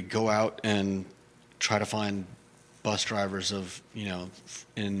go out and try to find bus drivers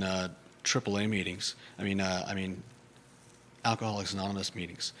in AAA meetings. Alcoholics Anonymous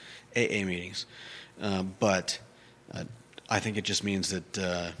meetings, AA meetings. But I think it just means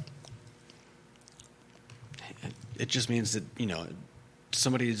that if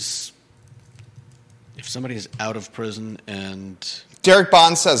somebody's out of prison and Derek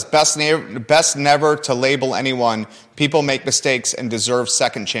Bond says, best never to label anyone. People make mistakes and deserve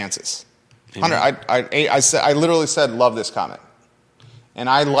second chances. Hunter, I literally said, love this comment. And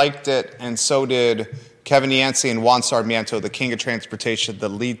I liked it, and so did Kevin Yancey and Juan Sarmiento, the king of transportation, the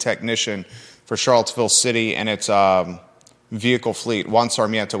lead technician for Charlottesville City and its vehicle fleet. Juan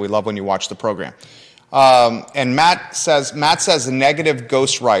Sarmiento, we love when you watch the program. And Matt says negative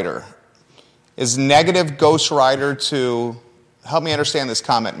ghostwriter. Is negative ghostwriter to, help me understand this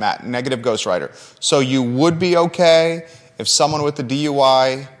comment, Matt, negative ghostwriter. So you would be okay if someone with a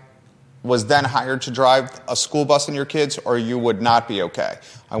DUI was then hired to drive a school bus in your kids, or you would not be okay?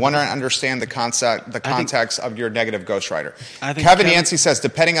 I want to understand the context of your negative ghostwriter. Kevin Yancey says,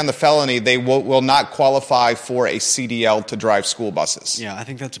 depending on the felony, they will not qualify for a CDL to drive school buses. Yeah, I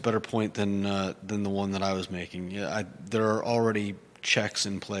think that's a better point than the one that I was making. Yeah, there are already checks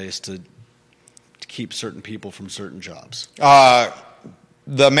in place to keep certain people from certain jobs.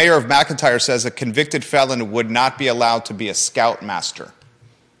 The mayor of McIntyre says a convicted felon would not be allowed to be a scoutmaster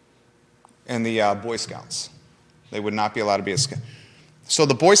in the Boy Scouts. They would not be allowed to be a scout. So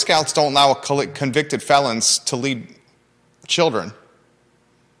the Boy Scouts don't allow convicted felons to lead children.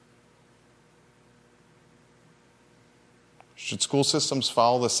 Should school systems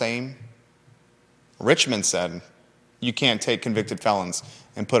follow the same? Richmond said you can't take convicted felons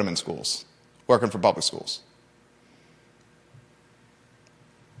and put them in schools, working for public schools.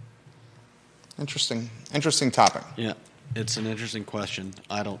 Interesting topic. Yeah, it's an interesting question.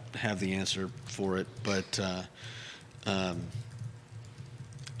 I don't have the answer for it, but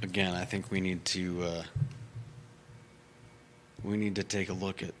again, I think we need to take a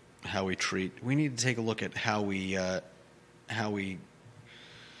look at how we treat. We need to take a look at how we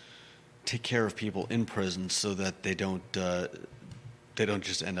take care of people in prison so that they don't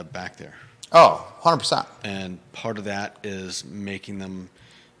just end up back there. Oh, 100%. And part of that is making them,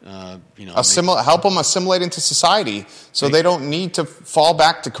 help them assimilate into society so they don't need to fall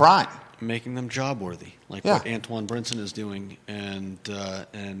back to crime. Making them job worthy, like what Antoine Brinson is doing, and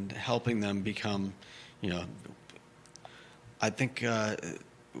helping them become, I think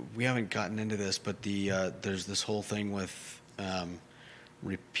we haven't gotten into this, but there's this whole thing with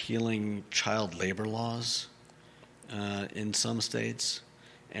repealing child labor laws in some states,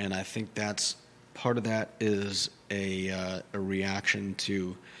 and I think that's part of that is a reaction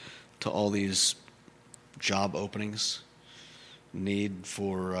to all these job openings, need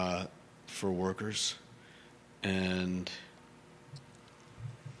for workers, and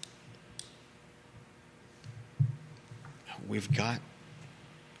we've got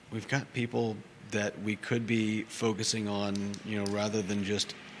people that we could be focusing on, rather than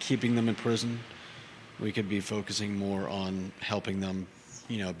just keeping them in prison. We could be focusing more on helping them,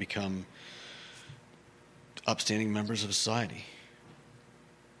 become upstanding members of society.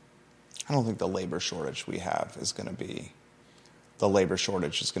 I don't think the labor shortage we have is going to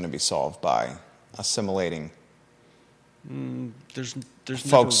be solved by assimilating There's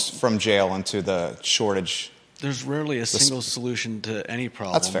folks from jail into the shortage. There's rarely a single solution to any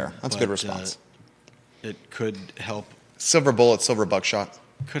problem. That's fair. That's a good response. It could help. Silver bullet, silver buckshot.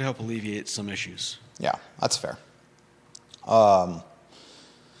 Could help alleviate some issues. Yeah, that's fair.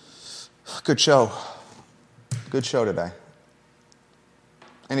 Good show. Good show today.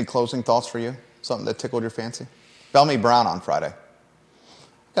 Any closing thoughts for you? Something that tickled your fancy? Bellamy Brown on Friday.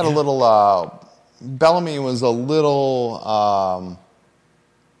 Got a little. Bellamy was a little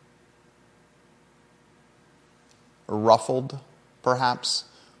ruffled, perhaps,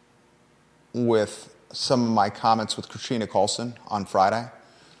 with some of my comments with Katrina Coulson on Friday.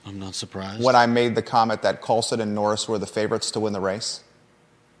 I'm not surprised. When I made the comment that Coulson and Norris were the favorites to win the race.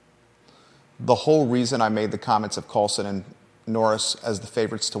 The whole reason I made the comments of Coulson and Norris as the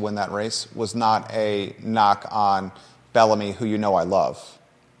favorites to win that race was not a knock on Bellamy, who I love,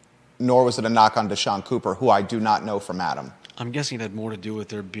 nor was it a knock on Deshaun Cooper, who I do not know from Adam. I'm guessing it had more to do with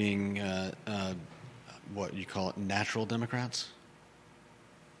there being, what you call it, natural Democrats?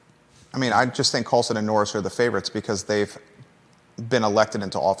 I mean, I just think Coulson and Norris are the favorites because they've been elected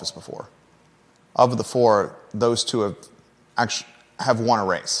into office before. Of the four, those two have won a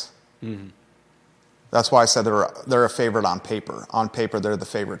race. Mm-hmm. That's why I said they're a favorite on paper. On paper, they're the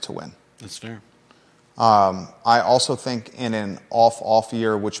favorite to win. That's fair. I also think in an off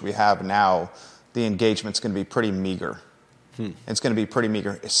year, which we have now, the engagement's going to be pretty meager. It's going to be pretty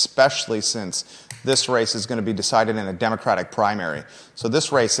meager, especially since this race is going to be decided in a Democratic primary. So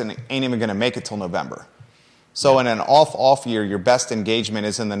this race ain't even going to make it till November. So in an off year, your best engagement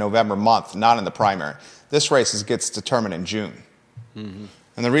is in the November month, not in the primary. This race gets determined in June. Mm-hmm.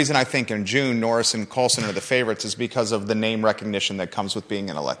 And the reason I think in June Norris and Coulson are the favorites is because of the name recognition that comes with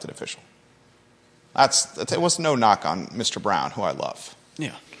being an elected official. It was no knock on Mr. Brown, who I love.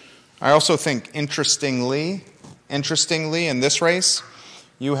 Yeah. I also think, interestingly, in this race,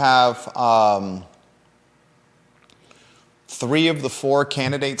 you have 3 of the 4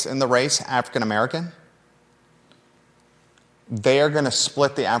 candidates in the race African American. They are going to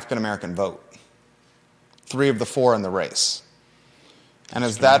split the African American vote. 3 of the 4 in the race. And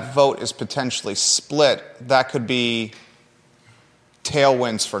as that vote is potentially split, that could be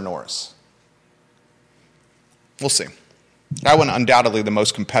tailwinds for Norris. We'll see. That one undoubtedly the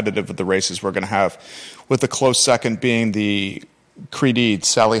most competitive of the races we're going to have, with a close second being the Creed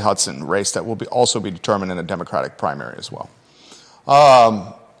Sally Hudson race that will also be determined in a Democratic primary as well.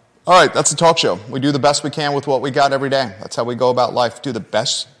 All right, that's a talk show. We do the best we can with what we got every day. That's how we go about life. Do the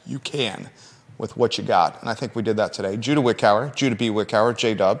best you can with what you got. And I think we did that today. Judah B. Wickower,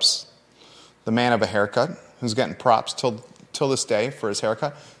 J-Dubs, the man of a haircut, who's getting props till this day for his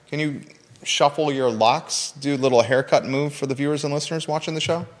haircut. Can you shuffle your locks, do a little haircut move for the viewers and listeners watching the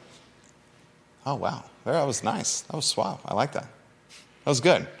show? Oh, wow. That was nice. That was suave. I like that. That was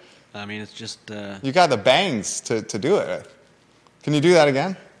good. I mean, it's just... You got the bangs to do it. Can you do that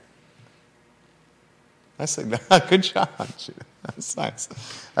again? Good job. That's nice.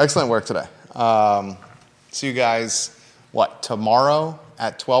 Excellent work today. See you guys, tomorrow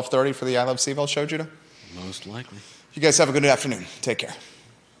at 12:30 for the I Love CVille show, Judah? Most likely. You guys have a good afternoon. Take care.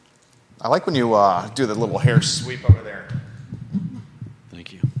 I like when you do the little hair sweep over there.